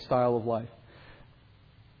different style of life.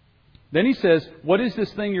 Then He says, what is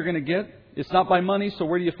this thing you're going to get? It's not by money, so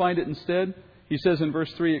where do you find it instead? He says in verse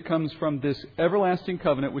 3, it comes from this everlasting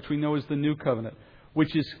covenant, which we know is the new covenant,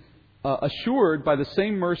 which is assured by the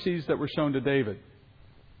same mercies that were shown to David.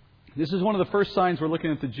 This is one of the first signs we're looking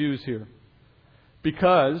at the Jews here.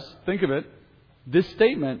 Because, think of it, this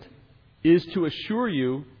statement is to assure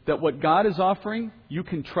you that what God is offering, you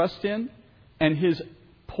can trust in, and His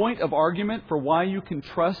point of argument for why you can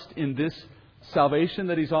trust in this salvation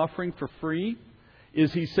that He's offering for free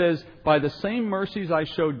is He says, by the same mercies I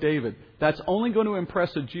showed David. That's only going to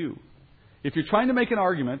impress a Jew. If you're trying to make an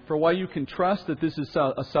argument for why you can trust that this is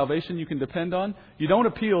a salvation you can depend on, you don't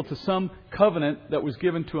appeal to some covenant that was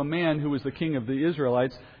given to a man who was the king of the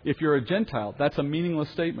Israelites. If you're a Gentile, that's a meaningless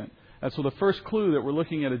statement. That's the first clue that we're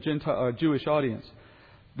looking at a Jewish audience.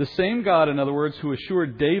 The same God, in other words, who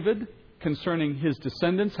assured David concerning his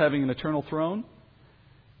descendants having an eternal throne,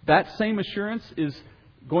 that same assurance is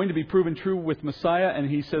going to be proven true with Messiah, and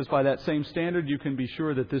He says by that same standard you can be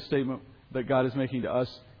sure that this statement that God is making to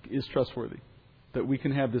us is trustworthy, that we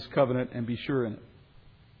can have this covenant and be sure in it.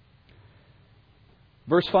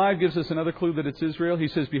 Verse 5 gives us another clue that it's Israel. He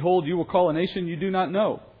says, "Behold, you will call a nation you do not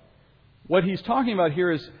know." What He's talking about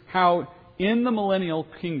here is how in the millennial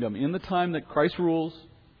kingdom, in the time that Christ rules,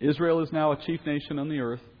 Israel is now a chief nation on the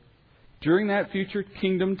earth. During that future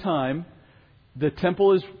kingdom time, the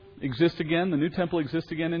temple exists again, the new temple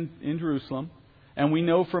exists again in Jerusalem. And we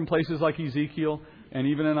know from places like Ezekiel and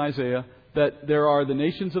even in Isaiah that there are the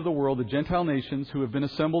nations of the world, the Gentile nations who have been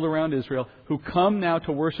assembled around Israel, who come now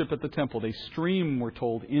to worship at the temple. They stream, we're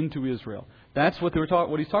told, into Israel. That's what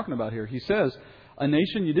He's talking about here. He says, a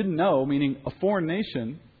nation you didn't know, meaning a foreign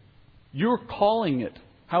nation, you're calling it.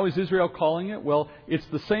 How is Israel calling it? Well, it's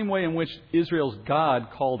the same way in which Israel's God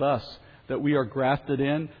called us, that we are grafted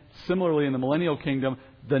in. Similarly, in the millennial kingdom,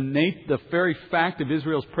 the very fact of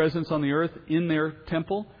Israel's presence on the earth in their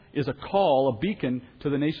temple is a call, a beacon to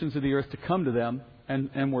the nations of the earth to come to them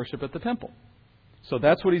and worship at the temple. So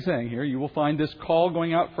that's what He's saying here. You will find this call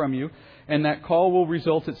going out from you, and that call will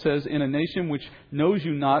result, it says, in a nation which knows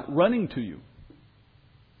you not running to you.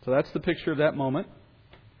 So that's the picture of that moment.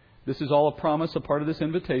 This is all a promise, a part of this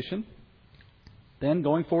invitation. Then,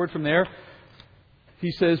 going forward from there,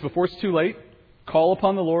 He says, before it's too late, call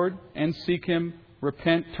upon the Lord and seek Him.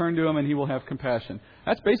 Repent, turn to Him, and He will have compassion.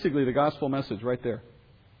 That's basically the gospel message right there.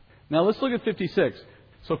 Now let's look at 56.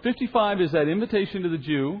 So 55 is that invitation to the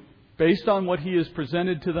Jew based on what he has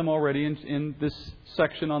presented to them already in this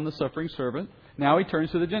section on the suffering servant. Now He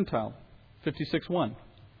turns to the Gentile. 56:1.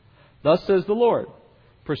 Thus says the Lord,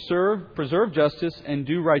 preserve justice and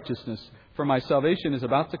do righteousness, for my salvation is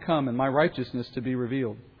about to come and my righteousness to be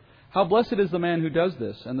revealed. How blessed is the man who does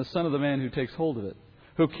this, and the son of the man who takes hold of it,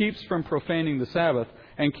 who keeps from profaning the Sabbath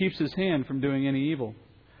and keeps his hand from doing any evil.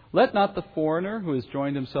 Let not the foreigner who has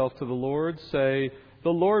joined himself to the Lord say, the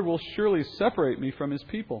Lord will surely separate me from His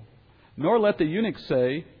people. Nor let the eunuch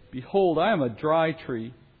say, behold, I am a dry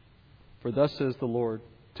tree. For thus says the Lord,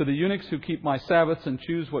 to the eunuchs who keep my Sabbaths and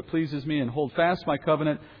choose what pleases me and hold fast my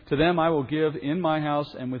covenant, to them I will give in my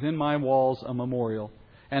house and within my walls a memorial,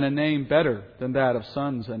 and a name better than that of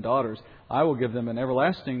sons and daughters. I will give them an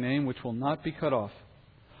everlasting name which will not be cut off.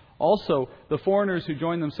 Also, the foreigners who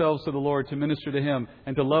join themselves to the Lord to minister to Him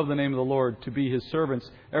and to love the name of the Lord, to be His servants,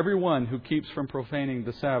 every one who keeps from profaning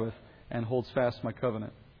the Sabbath and holds fast my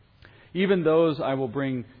covenant. Even those I will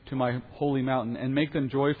bring to my holy mountain and make them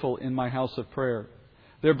joyful in my house of prayer.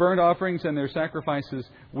 Their burnt offerings and their sacrifices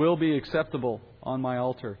will be acceptable on my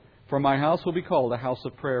altar. For my house will be called a house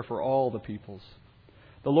of prayer for all the peoples.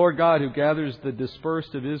 The Lord God, who gathers the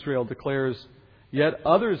dispersed of Israel, declares, yet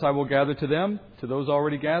others I will gather to them, to those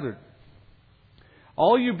already gathered.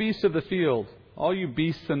 All you beasts of the field, all you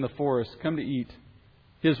beasts in the forest, come to eat.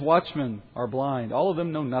 His watchmen are blind. All of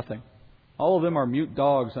them know nothing. All of them are mute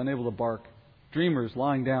dogs, unable to bark. Dreamers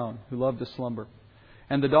lying down, who love to slumber.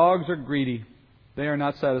 And the dogs are greedy. They are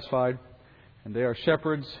not satisfied. And they are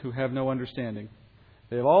shepherds who have no understanding.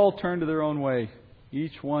 They have all turned to their own way,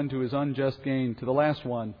 each one to his unjust gain, to the last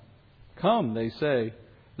one. Come, they say,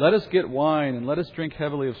 let us get wine and let us drink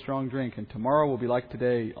heavily of strong drink, and tomorrow will be like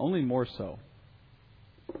today, only more so.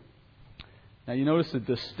 Now you notice a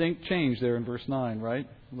distinct change there in verse 9, right?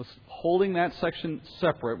 Holding that section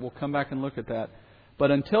separate, we'll come back and look at that.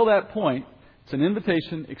 But until that point, it's an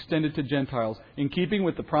invitation extended to Gentiles, in keeping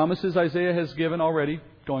with the promises Isaiah has given already,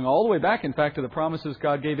 going all the way back, in fact, to the promises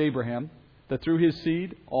God gave Abraham, that through his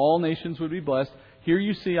seed all nations would be blessed. Here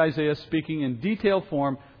you see Isaiah speaking in detailed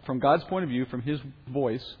form from God's point of view, from His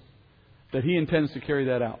voice, that He intends to carry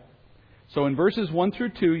that out. So in verses 1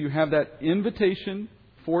 through 2, you have that invitation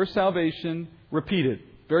for salvation repeated.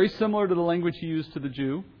 Very similar to the language He used to the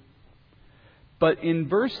Jew. But in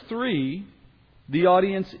verse 3, the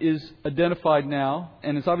audience is identified now,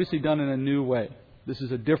 and it's obviously done in a new way. This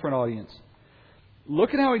is a different audience.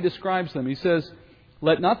 Look at how He describes them. He says,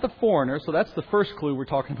 let not the foreigner, so that's the first clue we're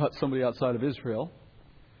talking about somebody outside of Israel,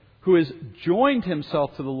 who has joined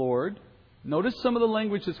himself to the Lord. Notice some of the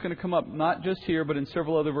language that's going to come up, not just here, but in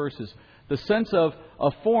several other verses. The sense of a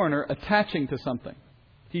foreigner attaching to something.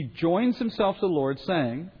 He joins himself to the Lord,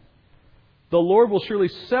 saying, the Lord will surely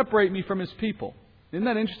separate me from His people. Isn't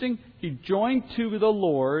that interesting? He joined to the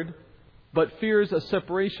Lord, but fears a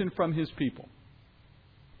separation from His people.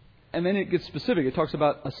 And then it gets specific. It talks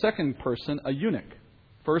about a second person, a eunuch.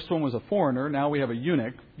 First one was a foreigner. Now we have a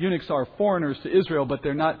eunuch. Eunuchs are foreigners to Israel, but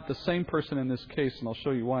they're not the same person in this case, and I'll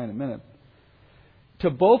show you why in a minute.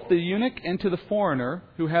 To both the eunuch and to the foreigner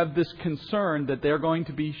who have this concern that they're going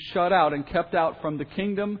to be shut out and kept out from the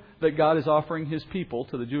kingdom that God is offering His people,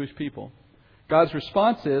 to the Jewish people, God's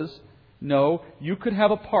response is, no, you could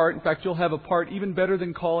have a part. In fact, you'll have a part even better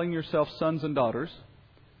than calling yourself sons and daughters.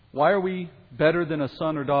 Why are we better than a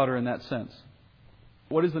son or daughter in that sense?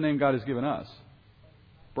 What is the name God has given us?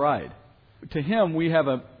 Bride. To Him, we have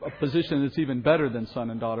a position that's even better than son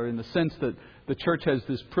and daughter, in the sense that the church has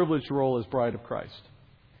this privileged role as bride of Christ.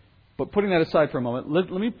 But putting that aside for a moment, let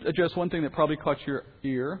me address one thing that probably caught your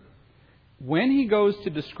ear. When he goes to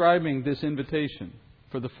describing this invitation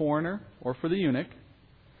for the foreigner or for the eunuch,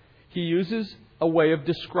 he uses a way of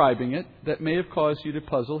describing it that may have caused you to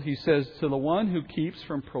puzzle. He says, to the one who keeps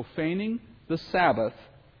from profaning the Sabbath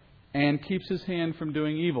and keeps his hand from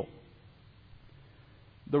doing evil.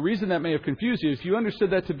 The reason that may have confused you is if you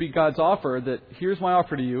understood that to be God's offer, that here's my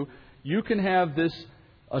offer to you. You can have this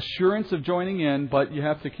assurance of joining in, but you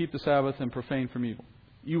have to keep the Sabbath and profane from evil.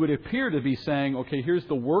 You would appear to be saying, okay, here's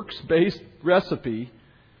the works-based recipe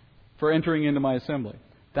for entering into my assembly.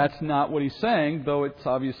 That's not what he's saying, though it's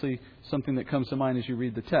obviously something that comes to mind as you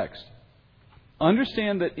read the text.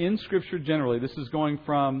 Understand that in Scripture generally, this is going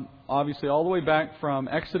from, obviously, all the way back from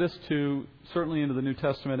Exodus to certainly into the New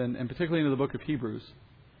Testament and particularly into the book of Hebrews.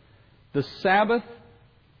 The Sabbath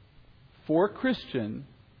for a Christian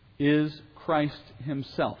is Christ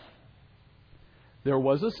Himself. There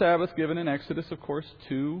was a Sabbath given in Exodus, of course,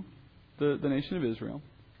 to the nation of Israel.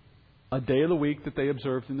 A day of the week that they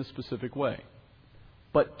observed in a specific way.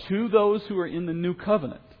 But to those who are in the New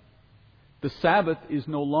Covenant, the Sabbath is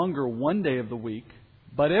no longer one day of the week,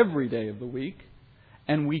 but every day of the week.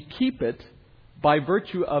 And we keep it by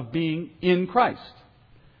virtue of being in Christ.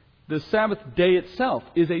 The Sabbath day itself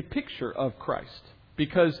is a picture of Christ.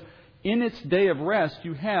 Because in its day of rest,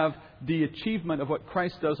 you have the achievement of what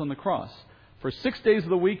Christ does on the cross. For 6 days of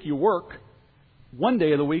the week, you work. One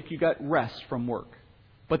day of the week, you got rest from work.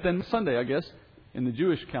 But then Sunday, I guess, in the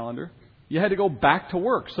Jewish calendar, you had to go back to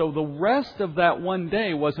work. So the rest of that one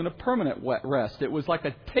day wasn't a permanent rest. It was like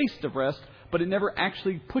a taste of rest, but it never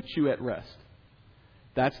actually put you at rest.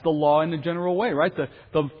 That's the law in the general way, right?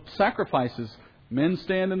 The sacrifices. Men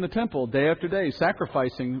stand in the temple day after day,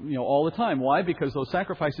 sacrificing, all the time. Why? Because those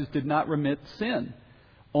sacrifices did not remit sin.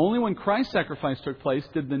 Only when Christ's sacrifice took place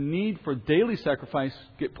did the need for daily sacrifice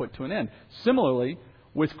get put to an end. Similarly,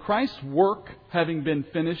 with Christ's work having been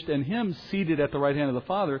finished and Him seated at the right hand of the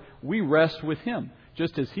Father, we rest with Him.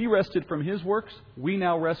 Just as He rested from His works, we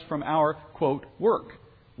now rest from our, quote, work.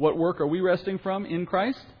 What work are we resting from in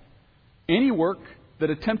Christ? Any work that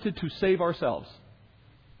attempted to save ourselves.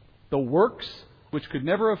 The works which could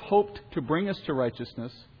never have hoped to bring us to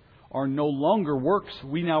righteousness are no longer works.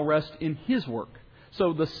 We now rest in His work.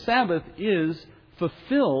 So the Sabbath is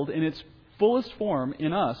fulfilled in its fullest form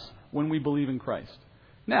in us when we believe in Christ.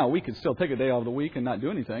 Now, we can still take a day out of the week and not do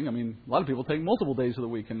anything. I mean, a lot of people take multiple days of the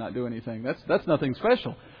week and not do anything. That's nothing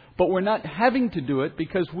special. But we're not having to do it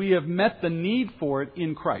because we have met the need for it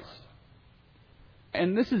in Christ.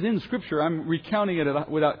 And this is in Scripture. I'm recounting it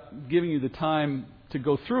without giving you the time to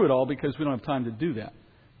go through it all because we don't have time to do that.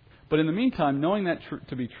 But in the meantime, knowing that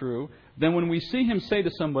to be true, then when we see Him say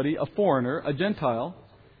to somebody, a foreigner, a Gentile,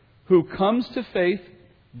 who comes to faith,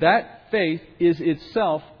 that faith is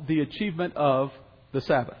itself the achievement of the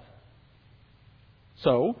Sabbath.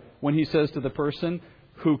 So, when He says to the person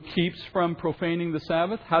who keeps from profaning the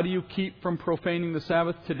Sabbath, how do you keep from profaning the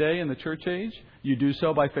Sabbath today in the church age? You do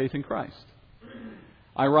so by faith in Christ.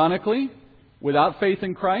 Ironically, without faith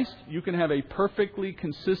in Christ, you can have a perfectly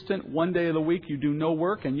consistent one day of the week you do no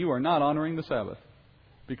work and you are not honoring the Sabbath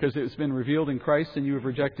because it's been revealed in Christ and you have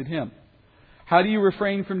rejected Him. How do you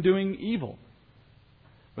refrain from doing evil?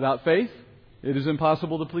 Without faith, it is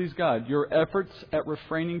impossible to please God. Your efforts at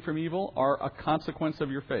refraining from evil are a consequence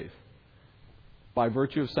of your faith by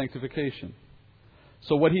virtue of sanctification.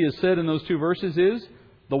 So what He has said in those two verses is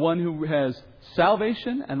the one who has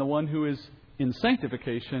salvation and the one who is in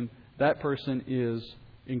sanctification, that person is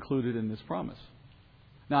included in this promise.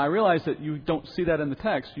 Now, I realize that you don't see that in the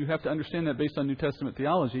text. You have to understand that based on New Testament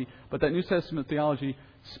theology. But that New Testament theology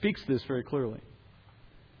speaks this very clearly.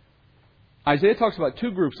 Isaiah talks about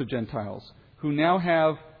two groups of Gentiles who now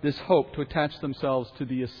have this hope to attach themselves to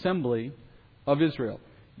the assembly of Israel.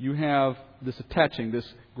 You have this attaching, this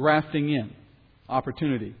grafting in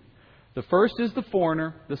opportunity. The first is the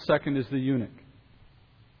foreigner. The second is the eunuch.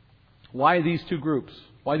 Why these two groups?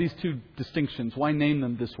 Why these two distinctions? Why name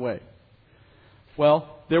them this way?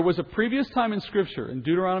 Well, there was a previous time in Scripture, in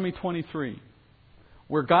Deuteronomy 23,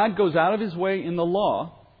 where God goes out of His way in the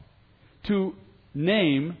law to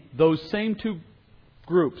name those same two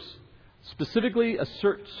groups, specifically a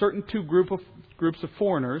certain two groups of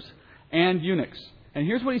foreigners and eunuchs. And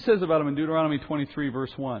here's what He says about them in Deuteronomy 23,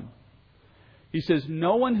 verse 1. He says,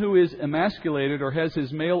 "No one who is emasculated or has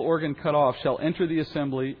his male organ cut off shall enter the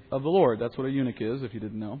assembly of the Lord." That's what a eunuch is, if you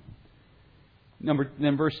didn't know.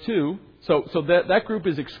 Then verse 2, so that group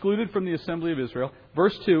is excluded from the assembly of Israel.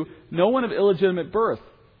 Verse 2, "No one of illegitimate birth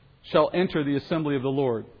shall enter the assembly of the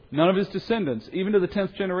Lord. None of his descendants, even to the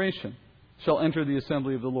 10th generation, shall enter the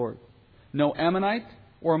assembly of the Lord. No Ammonite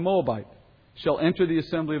or Moabite shall enter the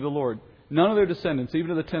assembly of the Lord. None of their descendants, even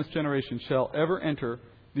to the 10th generation, shall ever enter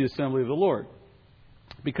the assembly of the Lord.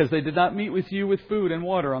 Because they did not meet with you with food and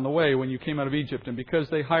water on the way when you came out of Egypt, and because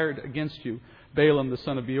they hired against you Balaam the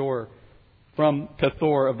son of Beor from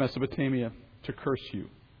Pethor of Mesopotamia to curse you."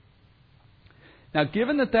 Now,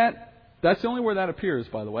 given that's the only where that appears,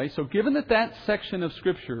 by the way. So given that section of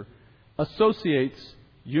Scripture associates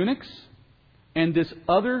eunuchs and this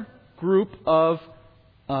other group of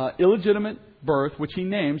illegitimate birth, which He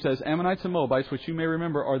names as Ammonites and Moabites, which you may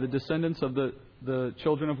remember are the descendants of the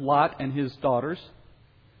children of Lot and his daughters,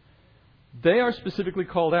 they are specifically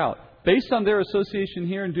called out. Based on their association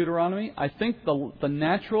here in Deuteronomy, I think the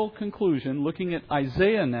natural conclusion, looking at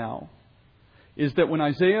Isaiah now, is that when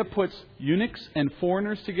Isaiah puts eunuchs and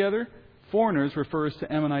foreigners together, foreigners refers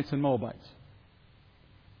to Ammonites and Moabites.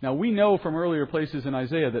 Now, we know from earlier places in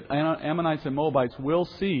Isaiah that Ammonites and Moabites will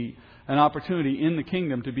see an opportunity in the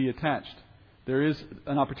kingdom to be attached. There is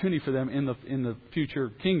an opportunity for them in the future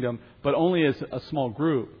kingdom, but only as a small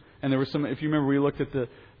group. And there was some, if you remember, we looked at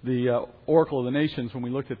the Oracle of the Nations when we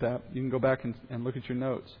looked at that. You can go back and look at your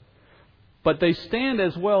notes. But they stand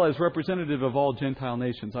as well as representative of all Gentile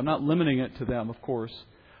nations. I'm not limiting it to them, of course.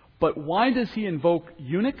 But why does He invoke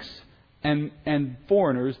eunuchs and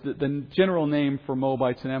foreigners, the general name for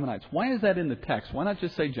Moabites and Ammonites? Why is that in the text? Why not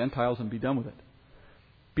just say Gentiles and be done with it?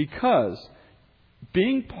 Because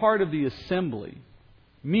being part of the assembly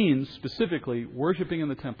means specifically worshiping in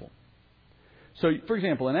the temple. So, for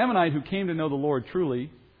example, an Ammonite who came to know the Lord truly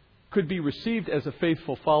could be received as a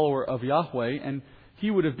faithful follower of Yahweh, and he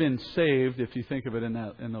would have been saved, if you think of it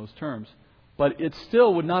in those terms. But it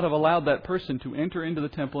still would not have allowed that person to enter into the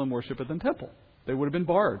temple and worship at the temple. They would have been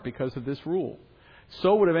barred because of this rule.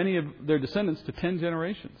 So would have any of their descendants to 10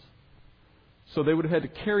 generations. So they would have had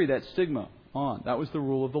to carry that stigma on. That was the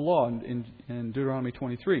rule of the law in Deuteronomy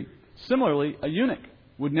 23. Similarly, a eunuch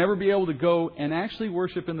would never be able to go and actually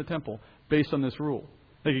worship in the temple based on this rule.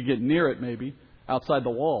 They could get near it maybe, outside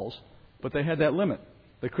the walls, but they had that limit.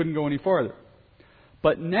 They couldn't go any farther.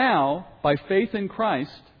 But now, by faith in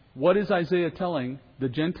Christ, what is Isaiah telling the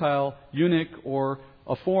Gentile eunuch or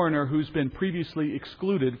a foreigner who's been previously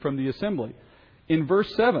excluded from the assembly? In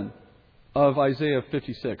verse 7 of Isaiah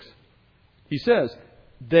 56, he says,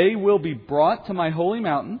 "They will be brought to my holy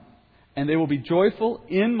mountain, and they will be joyful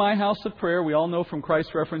in my house of prayer." We all know from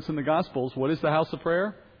Christ's reference in the Gospels, what is the house of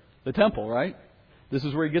prayer? The temple, right? This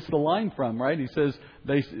is where he gets the line from, right? He says,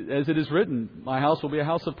 as it is written, my house will be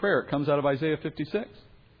a house of prayer. It comes out of Isaiah 56.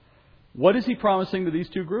 What is he promising to these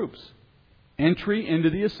two groups? Entry into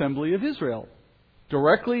the assembly of Israel.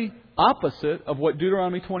 Directly opposite of what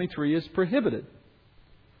Deuteronomy 23 is prohibited.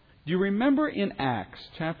 Do you remember in Acts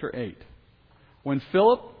chapter 8, when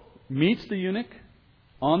Philip meets the eunuch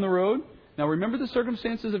on the road? Now remember the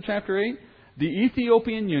circumstances of chapter 8? The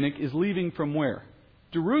Ethiopian eunuch is leaving from where?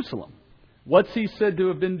 Jerusalem. What's he said to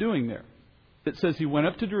have been doing there? It says he went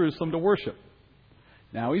up to Jerusalem to worship.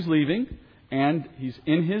 Now he's leaving, and he's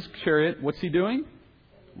in his chariot. What's he doing?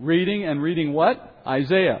 Reading what?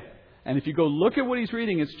 Isaiah. And if you go look at what he's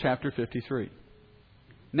reading, it's chapter 53.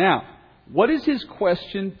 Now, what is his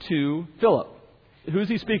question to Philip? Who's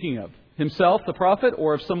he speaking of? Himself, the prophet,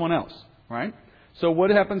 or of someone else? Right? So what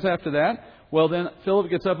happens after that? Well, then Philip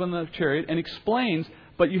gets up in the chariot and explains.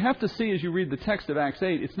 But you have to see as you read the text of Acts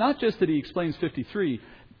 8, it's not just that he explains 53.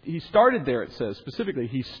 He started there, it says specifically.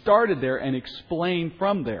 He started there and explained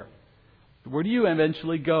from there. Where do you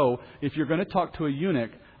eventually go if you're going to talk to a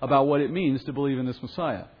eunuch about what it means to believe in this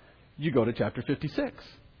Messiah? You go to chapter 56.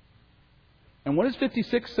 And what does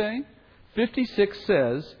 56 say? 56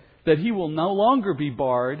 says that he will no longer be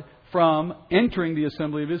barred from entering the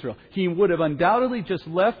assembly of Israel. He would have undoubtedly just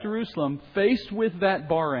left Jerusalem faced with that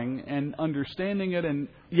barring and understanding it and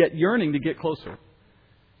yet yearning to get closer.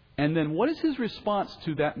 And then what is his response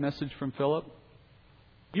to that message from Philip?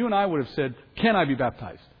 You and I would have said, "Can I be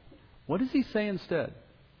baptized?" What does he say instead?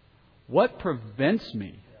 What prevents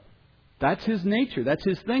me? That's his nature. That's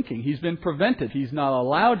his thinking. He's been prevented. He's not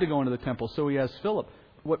allowed to go into the temple. So he asks Philip,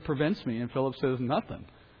 "What prevents me?" And Philip says, "Nothing."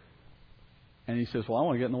 And he says, "Well, I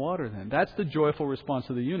want to get in the water then." That's the joyful response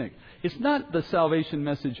of the eunuch. It's not the salvation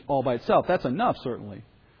message all by itself. That's enough, certainly.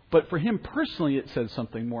 But for him personally, it says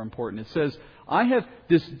something more important. It says, I have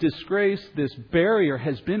this disgrace, this barrier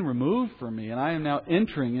has been removed from me, and I am now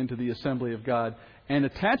entering into the assembly of God and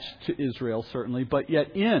attached to Israel, certainly, but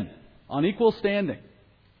yet on equal standing.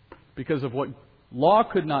 Because of what law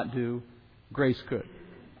could not do, grace could.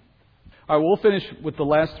 All right, we'll finish with the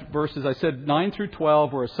last verses. I said 9 through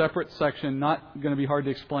 12 were a separate section, not going to be hard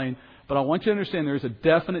to explain. But I want you to understand there's a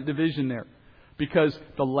definite division there. Because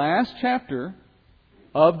the last chapter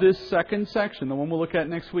of this second section, the one we'll look at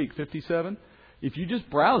next week, 57, if you just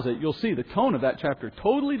browse it, you'll see the tone of that chapter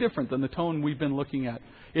totally different than the tone we've been looking at.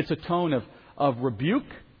 It's a tone of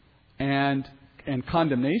rebuke and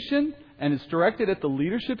condemnation, and it's directed at the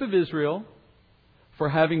leadership of Israel for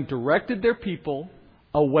having directed their people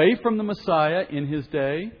away from the Messiah in his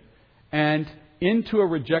day and into a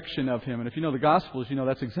rejection of him. And if you know the Gospels, you know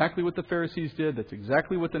that's exactly what the Pharisees did. That's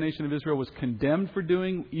exactly what the nation of Israel was condemned for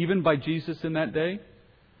doing, even by Jesus in that day.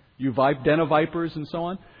 You den of vipers and so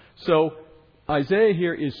on. So Isaiah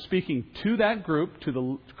here is speaking to that group, to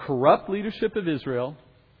the corrupt leadership of Israel,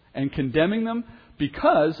 and condemning them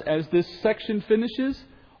because, as this section finishes,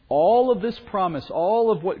 all of this promise,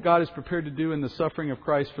 all of what God is prepared to do in the suffering of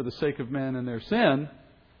Christ for the sake of men and their sin,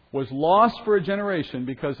 was lost for a generation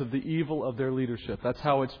because of the evil of their leadership. That's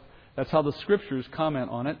how the Scriptures comment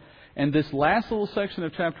on it. And this last little section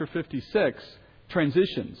of chapter 56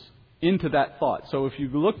 transitions into that thought. So if you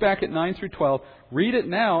look back at 9 through 12, read it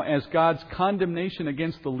now as God's condemnation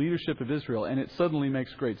against the leadership of Israel, and it suddenly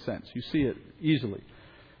makes great sense. You see it easily.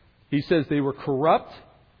 He says they were corrupt,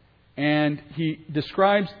 and he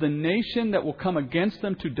describes the nation that will come against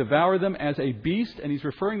them to devour them as a beast, and he's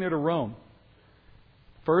referring there to Rome.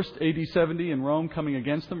 First, AD 70 in Rome coming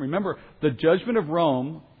against them. Remember, the judgment of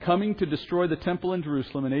Rome coming to destroy the temple in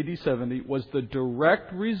Jerusalem in AD 70 was the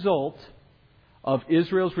direct result of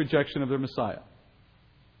Israel's rejection of their Messiah.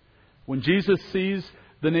 When Jesus sees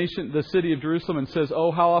the city of Jerusalem and says,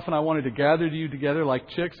 "Oh, how often I wanted to gather you together like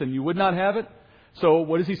chicks, and you would not have it." So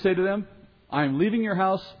what does he say to them? "I am leaving your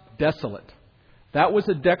house desolate." That was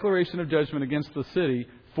a declaration of judgment against the city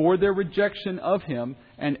for their rejection of Him,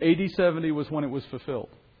 and AD 70 was when it was fulfilled.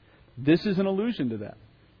 This is an allusion to that.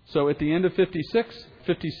 So at the end of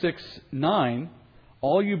 56:9,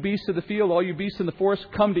 all you beasts of the field, all you beasts in the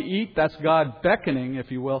forest, come to eat. That's God beckoning, if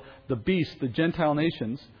you will, the beasts, the Gentile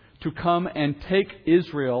nations, to come and take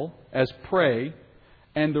Israel as prey.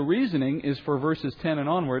 And the reasoning is for verses 10 and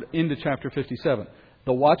onward into chapter 57.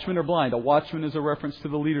 The watchmen are blind. A watchman is a reference to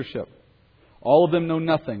the leadership. All of them know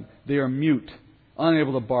nothing. They are mute,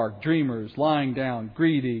 unable to bark, dreamers, lying down,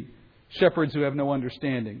 greedy, shepherds who have no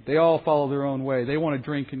understanding. They all follow their own way. They want to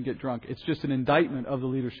drink and get drunk. It's just an indictment of the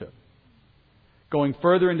leadership. Going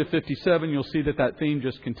further into 57, you'll see that that theme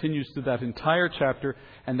just continues through that entire chapter,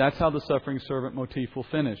 and that's how the suffering servant motif will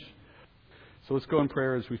finish. So let's go in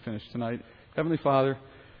prayer as we finish tonight. Heavenly Father,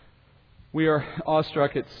 we are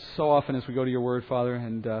awestruck so often as we go to your Word, Father,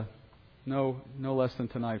 and no less than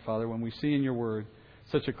tonight, Father, when we see in your Word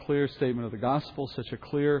such a clear statement of the gospel, such a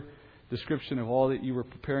clear description of all that you were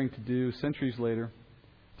preparing to do centuries later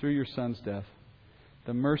through your Son's death.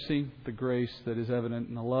 The mercy, the grace that is evident,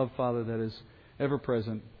 and the love, Father, that is ever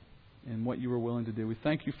present in what you were willing to do. We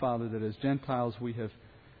thank you, Father, that as Gentiles we have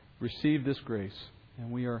received this grace,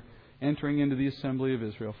 and we are entering into the assembly of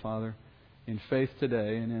Israel, Father, in faith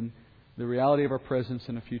today and in the reality of our presence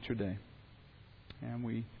in a future day. And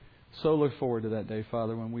we so look forward to that day,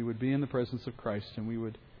 Father, when we would be in the presence of Christ and we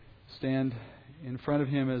would stand in front of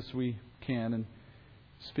Him as we can and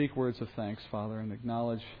speak words of thanks, Father, and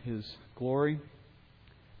acknowledge His glory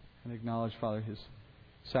and acknowledge, Father, His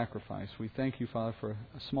sacrifice. We thank you, Father, for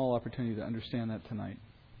a small opportunity to understand that tonight.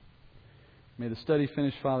 May the study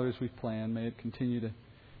finish, Father, as we've planned. May it continue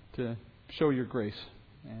to show your grace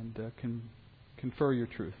and confer your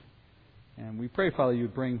truth. And we pray, Father, you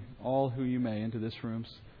would bring all who you may into this room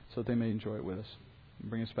so that they may enjoy it with us. And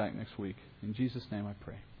bring us back next week. In Jesus' name I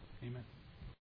pray. Amen.